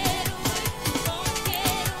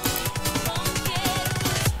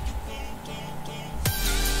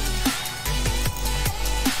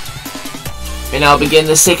 We now begin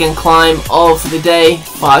the second climb of the day.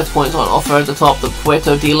 5 points on offer at the top, the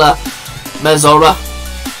Puerto de la Mazora.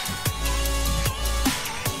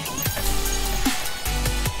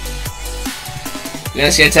 We're going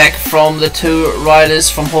to see attack from the two riders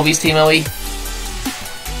from Horvy's team OE.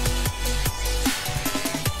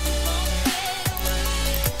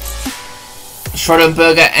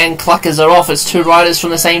 Schrodenberger and Cluckers are off. It's two riders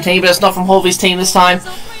from the same team, but it's not from Horvy's team this time.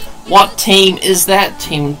 What team is that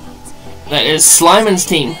team? That is Slyman's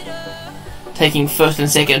team, taking first and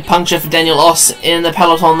second. Puncture for Daniel Oss in the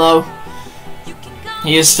peloton though.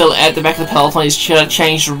 He is still at the back of the peloton. He's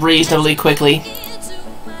changed reasonably quickly.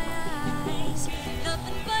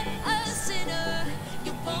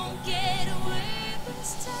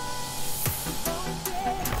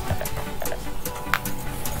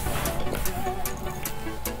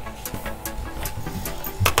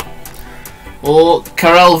 Or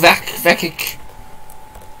Karel Vakic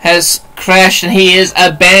has crashed and he is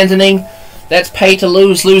abandoning. That's pay to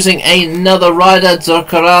lose, losing another rider.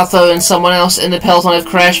 Zorcarato and someone else in the peloton have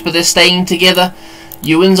crashed, but they're staying together.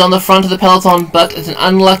 Ewan's on the front of the peloton, but it's an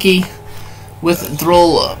unlucky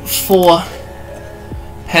withdrawal for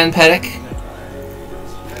Pan Paddock.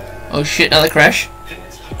 Oh shit, another crash.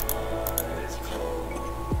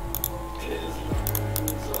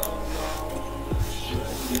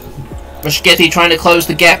 Moschetti trying to close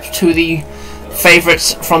the gap to the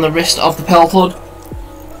favourites from the rest of the peloton.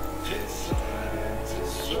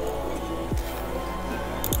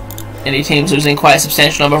 Any teams losing quite a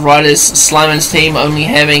substantial number of riders. Slyman's team only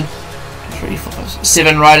having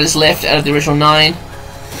 7 riders left out of the original 9.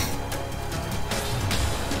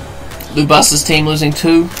 Lubas's team losing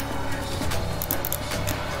 2.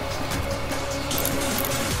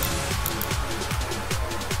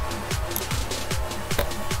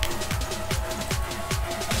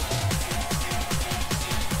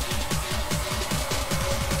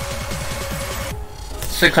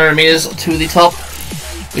 .600 meters to the top.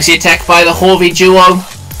 We see attack by the Horvey duo.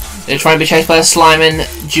 They're trying to be chased by the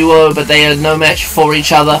Slyman duo, but they are no match for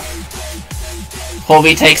each other.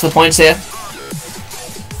 Horvey takes the points there.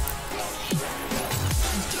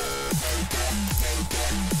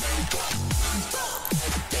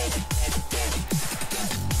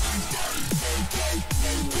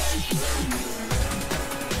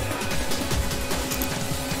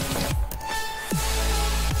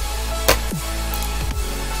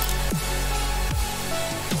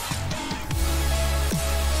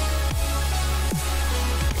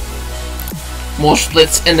 More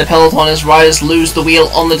splits in the peloton as riders lose the wheel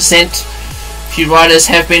on the descent. A few riders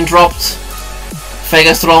have been dropped.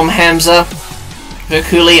 Fagastrom, Hamza,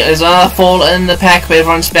 Verkuli is fall in the pack, but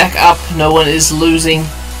everyone's back up. No one is losing,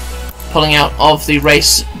 pulling out of the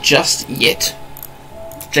race just yet.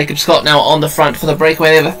 Jacob Scott now on the front for the breakaway.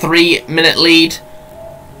 They have a 3-minute lead.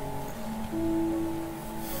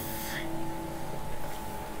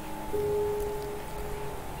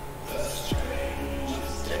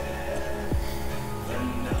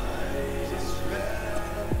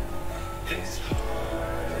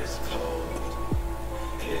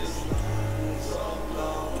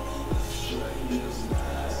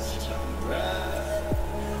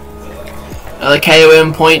 Another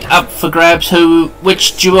KOM point up for grabs.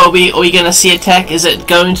 Which duo are we going to see attack? Is it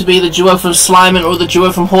going to be the duo from Slyman or the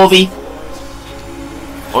duo from Horvey?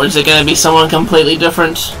 Or is it going to be someone completely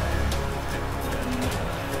different?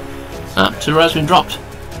 Ah, 2 rows been dropped.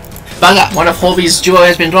 Bugger! One of Horvey's duo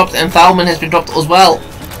has been dropped and Thalman has been dropped as well.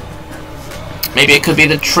 Maybe it could be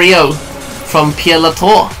the trio from Pierre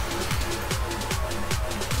Latour.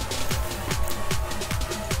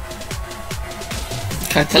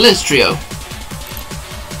 Cartella's trio.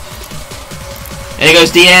 There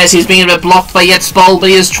goes Diaz. He's being a bit blocked by Yetzbol, but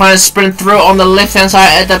he is trying to sprint through on the left hand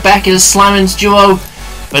side. At the back is Slyman's duo,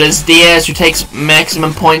 but it's Diaz who takes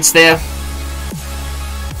maximum points there.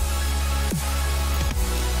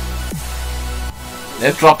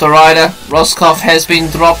 They've dropped a rider. Roscoff has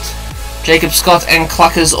been dropped. Jacob Scott and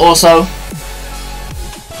Cluckers also.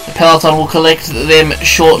 The peloton will collect them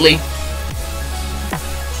shortly.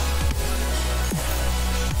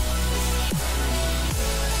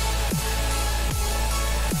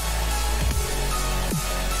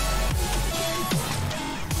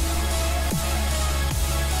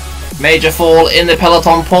 Major fall in the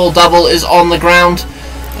peloton. Paul Double is on the ground.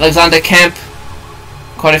 Alexander Camp.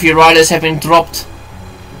 Quite a few riders have been dropped.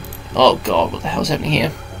 Oh god, what the hell's happening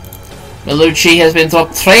here? Malucci has been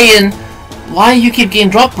dropped. Trajan, why do you keep getting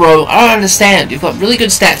dropped, bro? I don't understand. You've got really good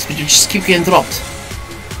stats, but you just keep getting dropped.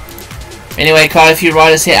 Anyway, quite a few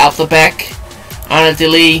riders here out the back. Anna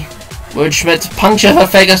Deli, Word Schmidt, puncture for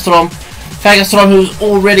Fagerstrom. Fagerstrom, who's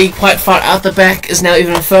already quite far out the back, is now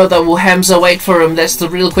even further. Will Hamza wait for him? That's the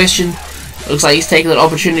real question. Looks like he's taking that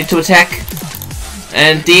opportunity to attack.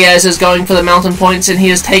 And Diaz is going for the mountain points, and he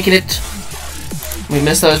has taken it. We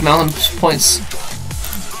missed those mountain points.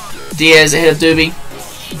 Diaz ahead of Doobie.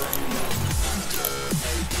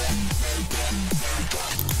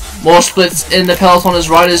 More splits in the peloton as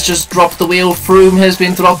riders just dropped the wheel. Froome has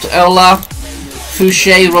been dropped. Erla,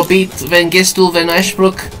 Fouché, Robit, Van Gistel, Van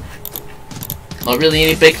Ashbrook. Not really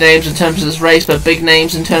any big names in terms of this race, but big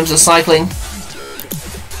names in terms of cycling.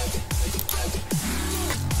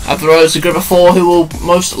 Up the road is a group of 4 who will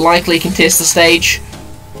most likely contest the stage.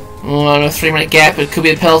 Oh, I don't know, 3-minute gap. It could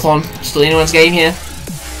be the peloton. Still anyone's game here.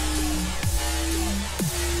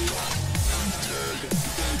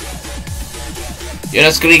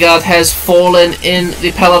 Jonas Grigard has fallen in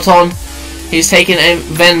the peloton. He's taken a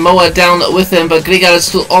Van Moa down with him, but Grigard is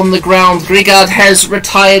still on the ground. Grigard has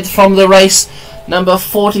retired from the race. Number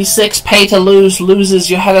 46, pay to lose, loses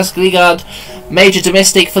Johannes Grigard. Major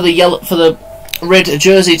domestic for the red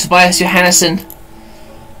jersey, Tobias Johannesson.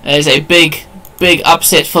 That is a big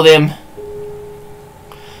upset for them.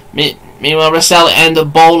 Meanwhile, Russell and the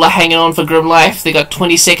Bowler hanging on for grim life. They got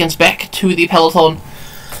 20 seconds back to the peloton.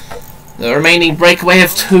 The remaining breakaway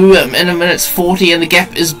of 2 minutes 40, and the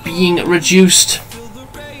gap is being reduced.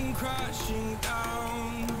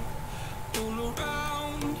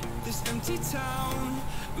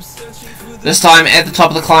 This time at the top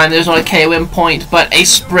of the climb, there's not a KOM point, but a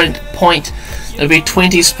sprint point. There'll be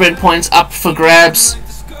 20 sprint points up for grabs.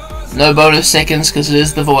 No bonus seconds because it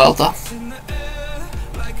is the Vuelta.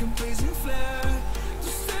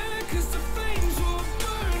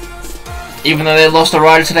 Even though they lost a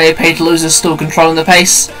rider today, Pay to Lose is still controlling the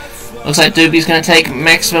pace. Looks like Doobie's going to take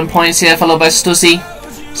maximum points here, followed by Stussy,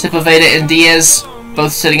 Sepulveda and Diaz,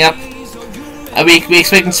 both sitting up. We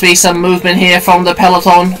expecting to see some movement here from the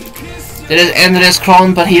peloton. It is Andres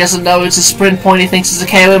Kron, but he doesn't know it's a sprint point. He thinks it's a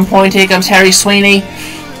KOM point. Here comes Harry Sweeney.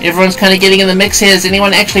 Everyone's kind of getting in the mix here. Is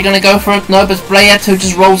anyone actually going to go for it? No, but it's Blayat who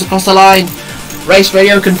just rolls across the line. Race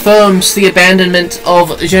radio confirms the abandonment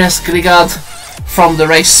of Jonas Grigard from the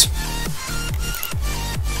race.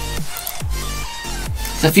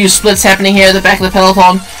 There's a few splits happening here at the back of the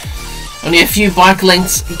peloton. Only a few bike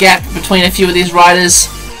lengths gap between a few of these riders.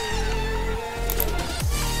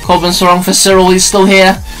 Corbin Sarong for Cyril, he's still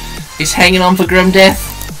here. He's hanging on for grim death.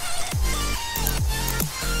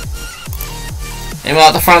 And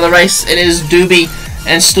at the front of the race, it is Doobie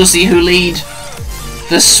and Stussy who lead.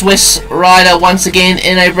 The Swiss rider once again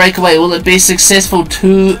in a breakaway. Will it be successful?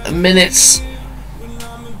 2 minutes.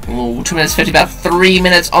 Ooh, 2 minutes 50, about 3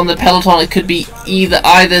 minutes on the peloton. It could be either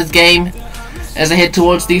game as they head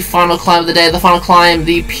towards the final climb of the day. The final climb,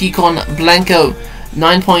 the Picon Blanco.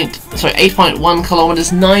 8.1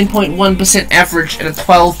 kilometers, 9.1% average and a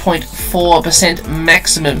 12.4%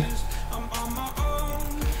 maximum.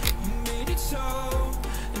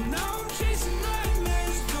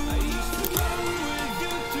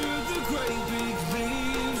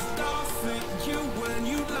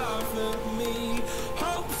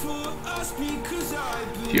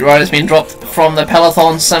 A few riders being dropped from the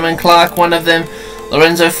peloton. Simon Clark, one of them.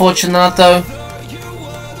 Lorenzo Fortunato.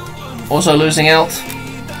 also losing out.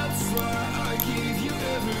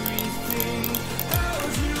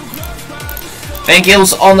 Van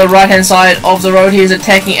Gils on the right hand side of the road. He is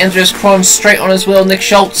attacking Andreas Kron straight on his wheel. Nick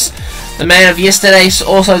Schultz, the man of yesterday, is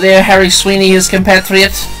also there. Harry Sweeney, his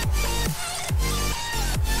compatriot.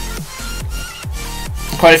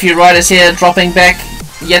 Quite a few riders here dropping back.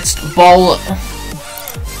 Jetzt Boll.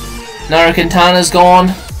 Nairo Quintana's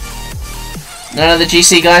gone. None of the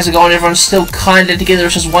GC guys are gone. Everyone's still kind of together.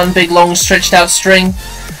 It's just one big long stretched out string.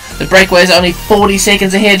 The breakaway is only 40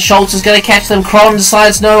 seconds ahead. Schultz is going to catch them. Kron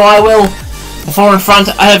decides, no, I will. The four in front,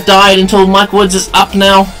 I have died until Mike Woods is up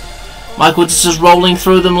now. Mike Woods is just rolling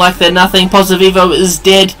through them like they're nothing. Pozzovivo is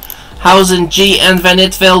dead. Hausen, G and Van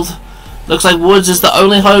Etveld. Looks like Woods is the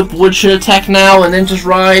only hope. Woods should attack now and then just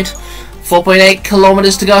ride. 4.8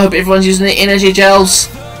 kilometers to go. Hope everyone's using their energy gels.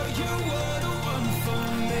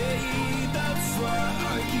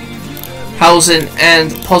 Hausen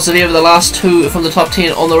and Pozzovivo, the last two from the top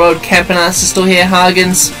 10 on the road. Campinas is still here.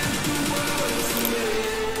 Hagens.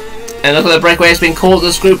 And look at the breakaway has been called.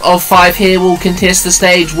 This group of 5 here will contest the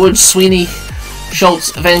stage. Woods, Sweeney,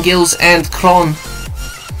 Schultz, Van Gils and Kron.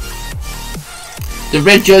 The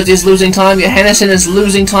red jersey is losing time. Johannesson is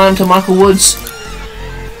losing time to Michael Woods.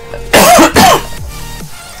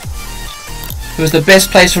 Who was the best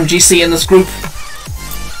place from GC in this group.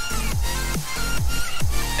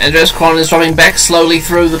 Andreas Kron is dropping back slowly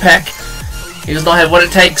through the pack. He does not have what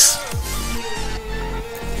it takes.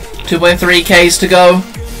 2.3 Ks to go.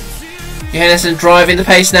 Johannesson driving the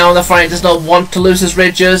pace now on the front. Does not want to lose his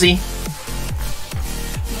red jersey.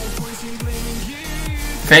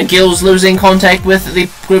 Van Gils losing contact with the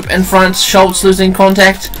group in front. Schultz losing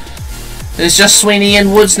contact. There's just Sweeney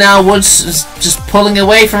and Woods now. Woods is just pulling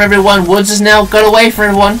away from everyone. Woods has now got away from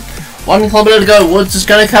everyone. 1 kilometer to go. Woods is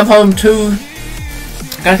going to come home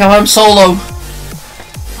solo.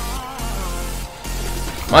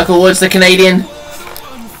 Michael Woods, the Canadian,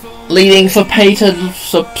 leading for Pan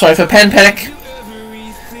Paddock,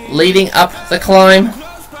 leading up the climb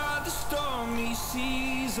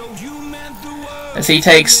as he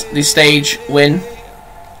takes the stage win.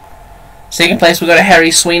 Second place we got to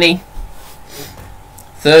Harry Sweeney.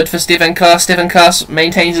 Third for Stefan Kaas. Stefan Kaas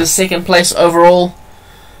maintains his second place overall.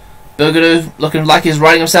 Bergerud looking like he's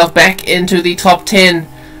riding himself back into the top 10.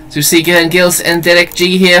 So we see Van Gils and Derek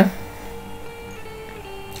G here.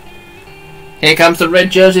 Here comes the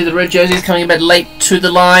red jersey. The red jersey is coming a bit late to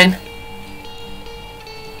the line.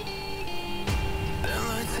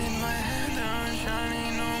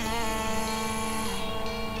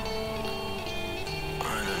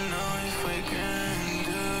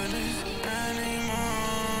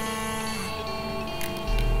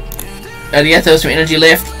 Arietta has some energy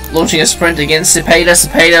left, launching a sprint against Cepeda.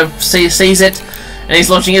 Cepeda sees it, and he's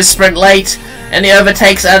launching his sprint late, and he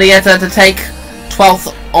overtakes Arietta to take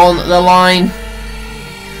 12th on the line.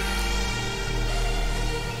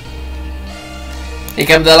 Here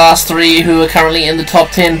come the last 3 who are currently in the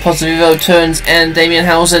top 10. Pozzovivo, Turns and Damien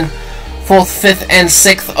Hausen. 4th, 5th and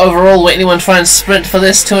 6th overall. Will anyone try and sprint for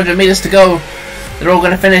this? 200 meters to go. They're all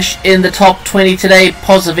going to finish in the top 20 today.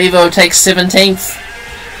 Pozzovivo takes 17th.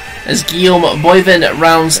 As Guillaume Boivin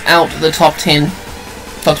rounds out the top 10.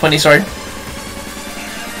 Top 20, sorry.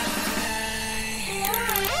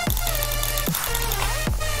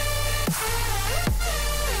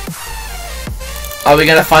 Are we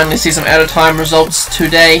going to finally see some out of time results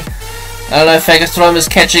today? I don't know if Fagerstrom is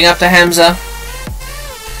catching up to Hamza.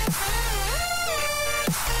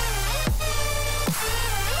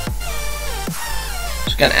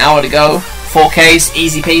 Just got an hour to go. 4Ks,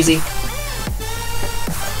 easy peasy.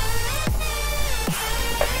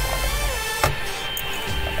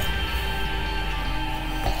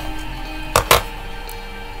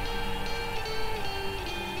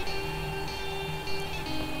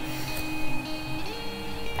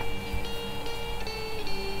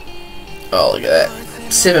 Oh, look at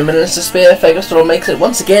that. 7 minutes to spare. Fagerstrom makes it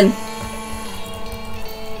once again.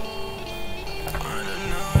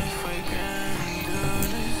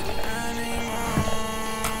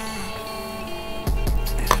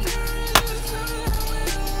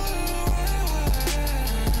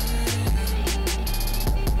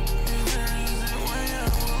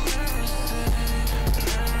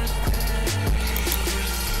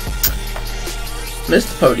 Missed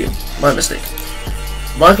the podium. My mistake.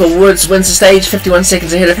 Michael Woods wins the stage, 51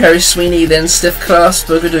 seconds ahead of Harry Sweeney, then Stef Kaas,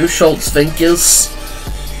 Bergerud, Schultz, Van Gils,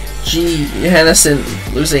 G. Johannesson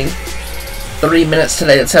losing 3 minutes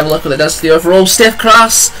today. Let's have a look what that does to the overall. Stef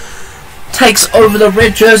Kaas takes over the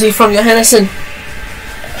red jersey from Johannesson.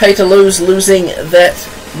 Pay to losing that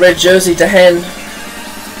red jersey to hand.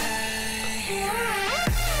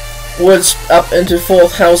 Woods up into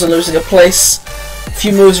 4th, Hauser losing a place. A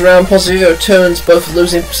few moves around, Positivo turns, both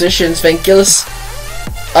losing positions. Van Gillis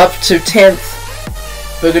up to 10th.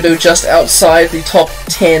 Bougadou just outside the top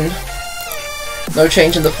 10. No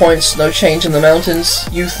change in the points, no change in the mountains.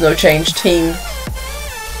 Youth, no change. Team,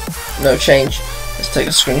 no change. Let's take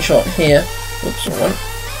a screenshot here. Oops, wrong one.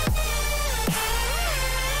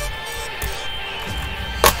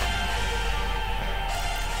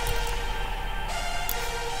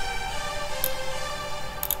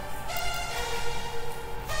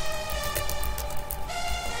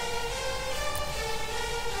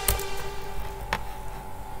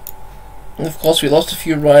 And of course we lost a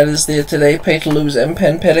few riders there today. Peterloo's and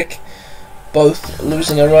Panpedic both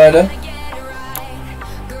losing a rider.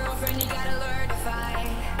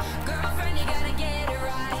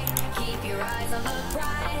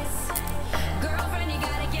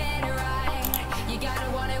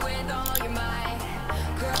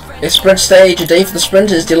 A sprint stage, a day for the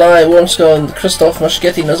sprinters. Delay, Wormscon, Christoph,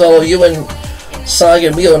 Moschetti, Nazzolo, Ewan,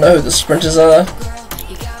 Sagan. We all know who the sprinters are.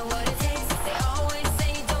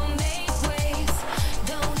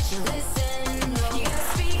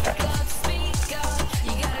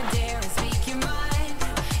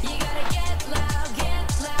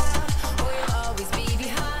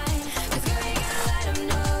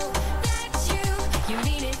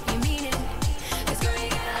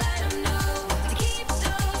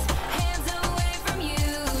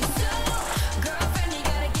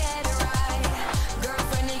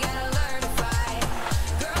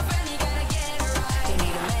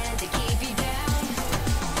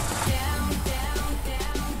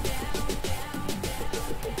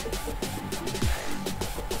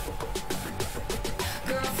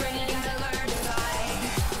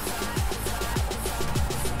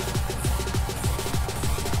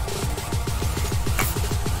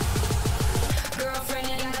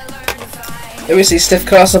 Here we see Steph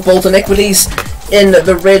Castle, Bolton Equities in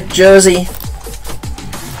the red jersey.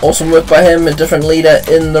 Awesome work by him, a different leader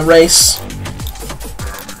in the race.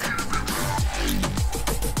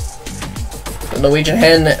 The Norwegian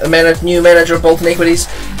new manager of Bolton Equities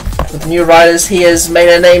with new riders. He has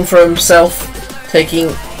made a name for himself, taking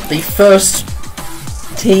the first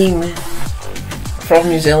team from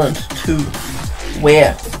New Zealand to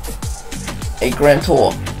wear a Grand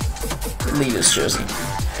Tour leaders jersey.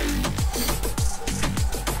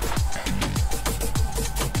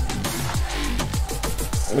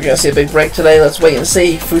 We're going to see a big break today. Let's wait and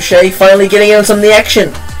see. Fouché finally getting in some of the action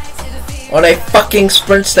on a fucking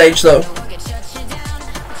sprint stage though.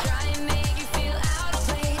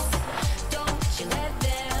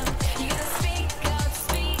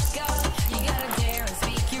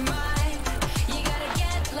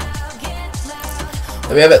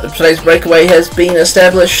 There we have it. Today's breakaway has been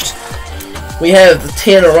established. We have the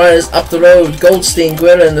 10 riders up the road: Goldstein,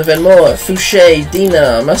 Guerin, Van Moor, Fouché,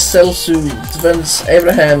 Dina, Marcelsu, Vince,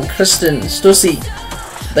 Abraham, Kristen, Stussy.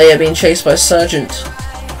 They are being chased by Sargent,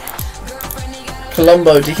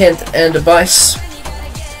 Colombo, DeHent, and Abice.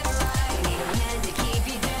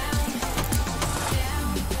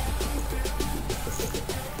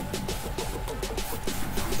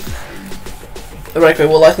 The breakaway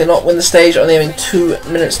will likely not win the stage, only having 2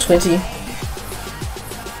 minutes 20.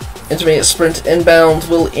 Intermediate sprint inbound.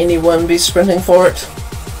 Will anyone be sprinting for it?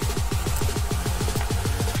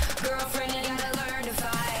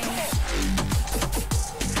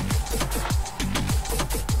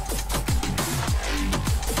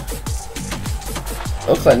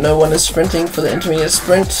 Looks like no one is sprinting for the intermediate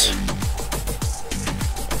sprint.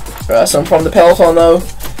 There are some from the peloton though.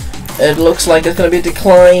 It looks like it's going to be a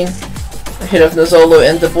decline ahead of Nazzolo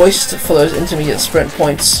and De Boist for those intermediate sprint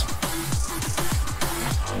points.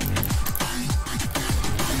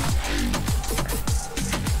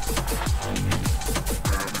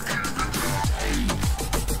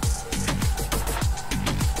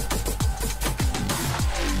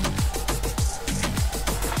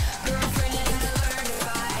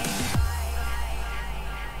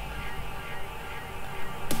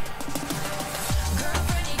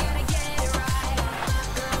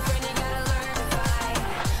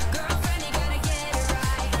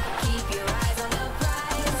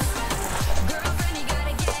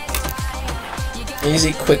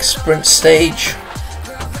 Easy, quick sprint stage.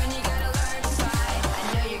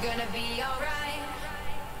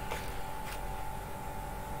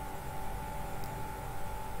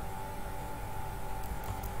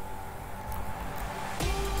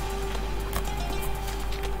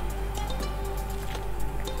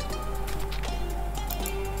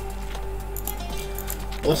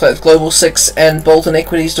 Looks like Global 6 and Bolton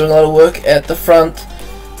Equities doing a lot of work at the front.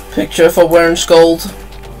 Picture for Warren Scold.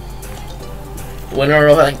 winner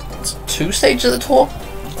of, I think, 2 stages of the tour?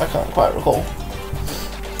 I can't quite recall.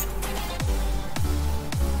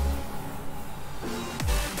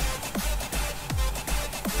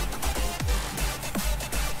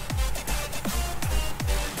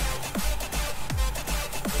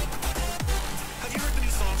 Have you heard the new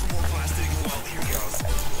song from More Plastic? Well, here goes.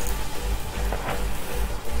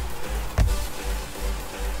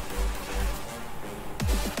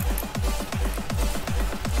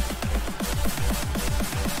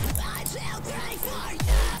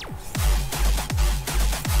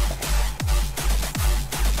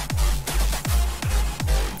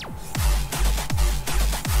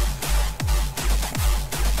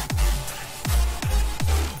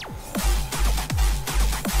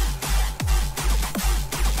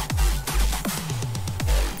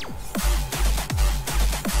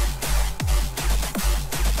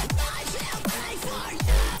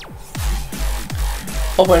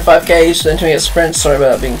 .5K, so intermediate sprint. Sorry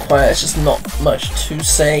about that being quiet, it's just not much to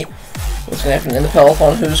say. What's going to happen in the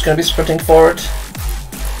peloton, who's going to be sprinting for it.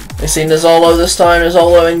 We've seen Nizzolo this time,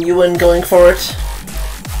 Nizzolo and Ewan going for it.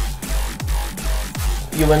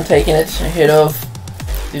 Ewan taking it ahead of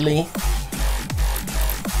Lee.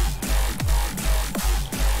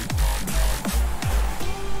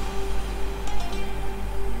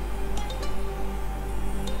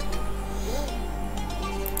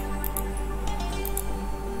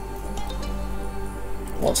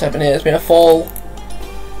 What's happened here? There's been a fall.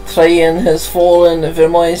 Trajan has fallen,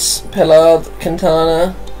 Vermois, Pellard,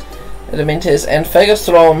 Quintana, Elementes, and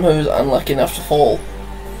Fagerstrom, who's unlucky enough to fall.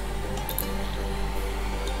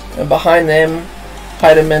 And behind them,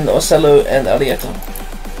 Heidemann, Ocello, and Arietta.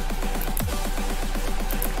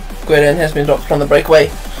 Guerin has been dropped from the breakaway,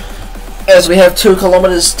 as we have 2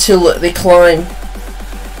 kilometers till the climb.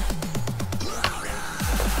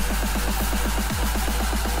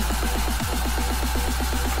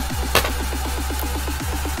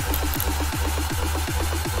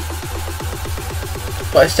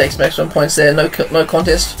 Vice takes maximum points there, no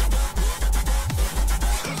contest.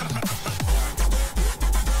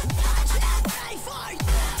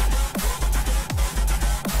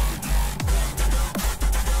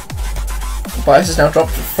 Vice is now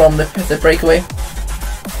dropped from the breakaway.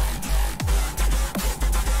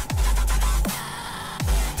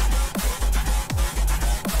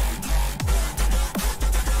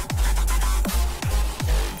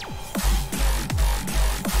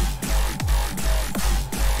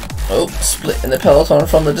 Oh, split in the peloton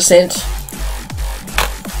from the descent.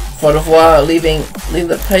 Fodevoir leaving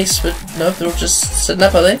the pace, but no, they're all just sitting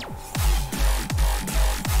up, are they?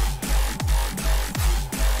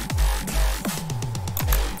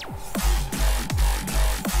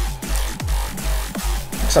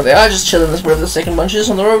 So they are just chilling this wherever the second bunch is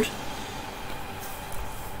on the road.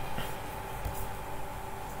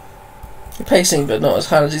 They're pacing, but not as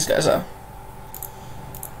hard as these guys are.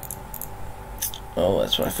 Oh,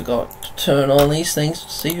 that's what I forgot to turn on these things to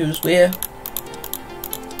see who's where.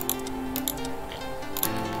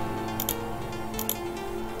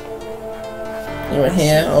 Anyone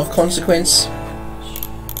here of consequence?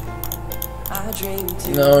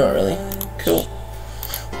 No, not really. Cool.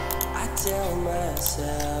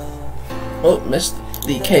 Oh, missed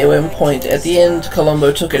the KOM point at the end.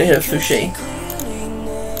 Colombo took it ahead of Fouché.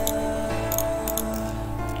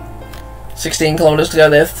 16 kilometers to go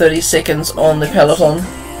there, 30 seconds on the peloton.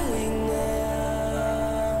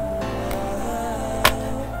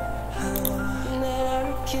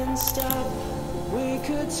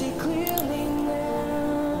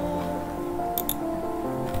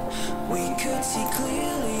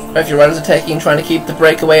 A few riders attacking, trying to keep the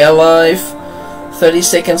breakaway alive. 30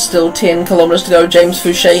 seconds still, 10 kilometers to go. James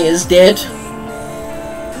Fouché is dead.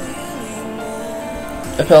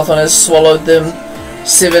 The peloton has swallowed them.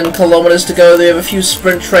 7 kilometers to go. They have a few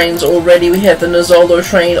sprint trains already. We have the Nizzolo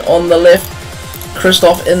train on the left.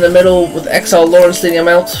 Christoph in the middle with Axel Lawrence leading him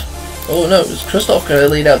out. Oh no, is Christoph going to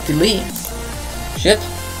lead out the lead? Shit.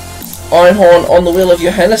 Einhorn on the wheel of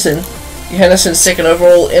Johannesson. Johannesson second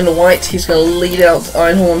overall in white. He's going to lead out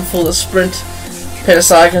Einhorn for the sprint. Peter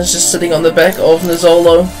Sagan's just sitting on the back of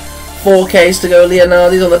Nizzolo. 4Ks to go.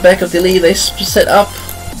 Leonardi's on the back of the lead. They set up.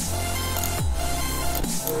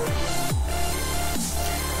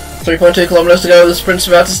 3.2 kilometers to go. The sprint's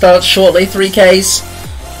about to start shortly. 3Ks.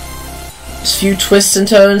 Just a few twists and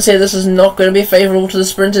turns here. This is not going to be favourable to the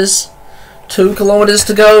sprinters. 2 kilometers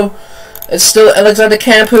to go. It's still Alexander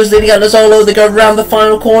Camp who's leading out Nizzolo. They go round the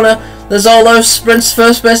final corner. Nizzolo sprints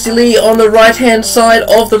first. Bastille on the right hand side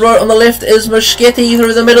of the road. On the left is Moschetti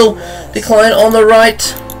through the middle. Decline on the right.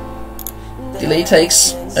 Dili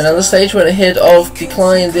takes another stage win ahead of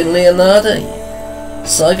Decline, then Leonardi.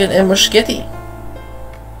 Sagan and Muschietti.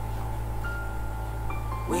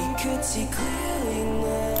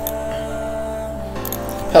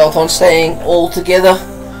 Peloton staying all together,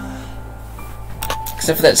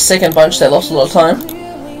 except for that second bunch, they lost a lot of time.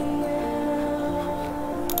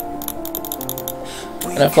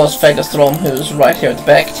 And of course Fagerstrom, who's right here at the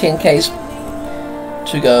back, 10k's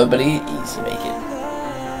to go, but easy make it.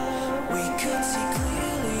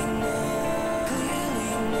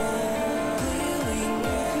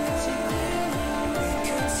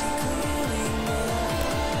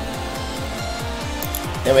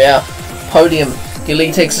 There we are, podium.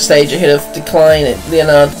 Gilly takes the stage ahead of Decline,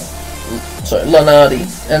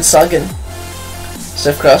 Lonardi and Sagan.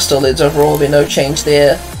 Sefcraft still leads overall, there'll be no change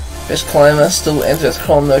there. Best climber still enters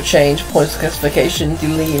Crom, no change. Points classification,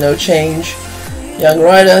 Gilly, no change. Young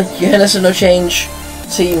rider, Johannesson, no change.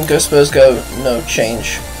 Team, Go Spurs Go, no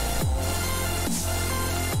change.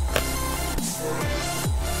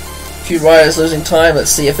 Few riders losing time,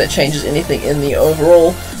 let's see if that changes anything in the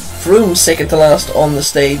overall. Froome second to last on the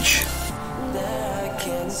stage.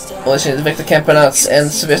 Well, the Victor Campenaerts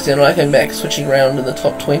and Sebastian Reichenbach switching around in the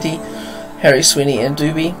top 20. Harry Sweeney and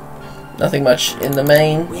Doobie. Nothing much in the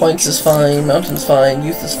main. Points is fine, Mountain's fine,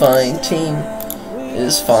 Youth is fine, Team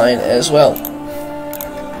is fine as well.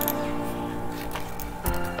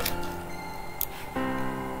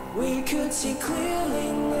 We could see clearly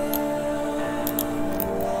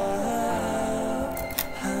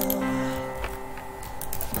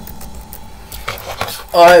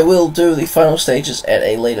I will do the final stages at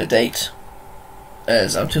a later date,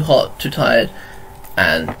 as I'm too hot, too tired,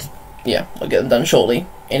 and yeah, I'll get them done shortly.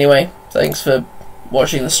 Anyway, thanks for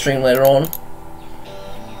watching the stream later on.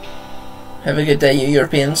 Have a good day, you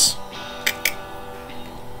Europeans.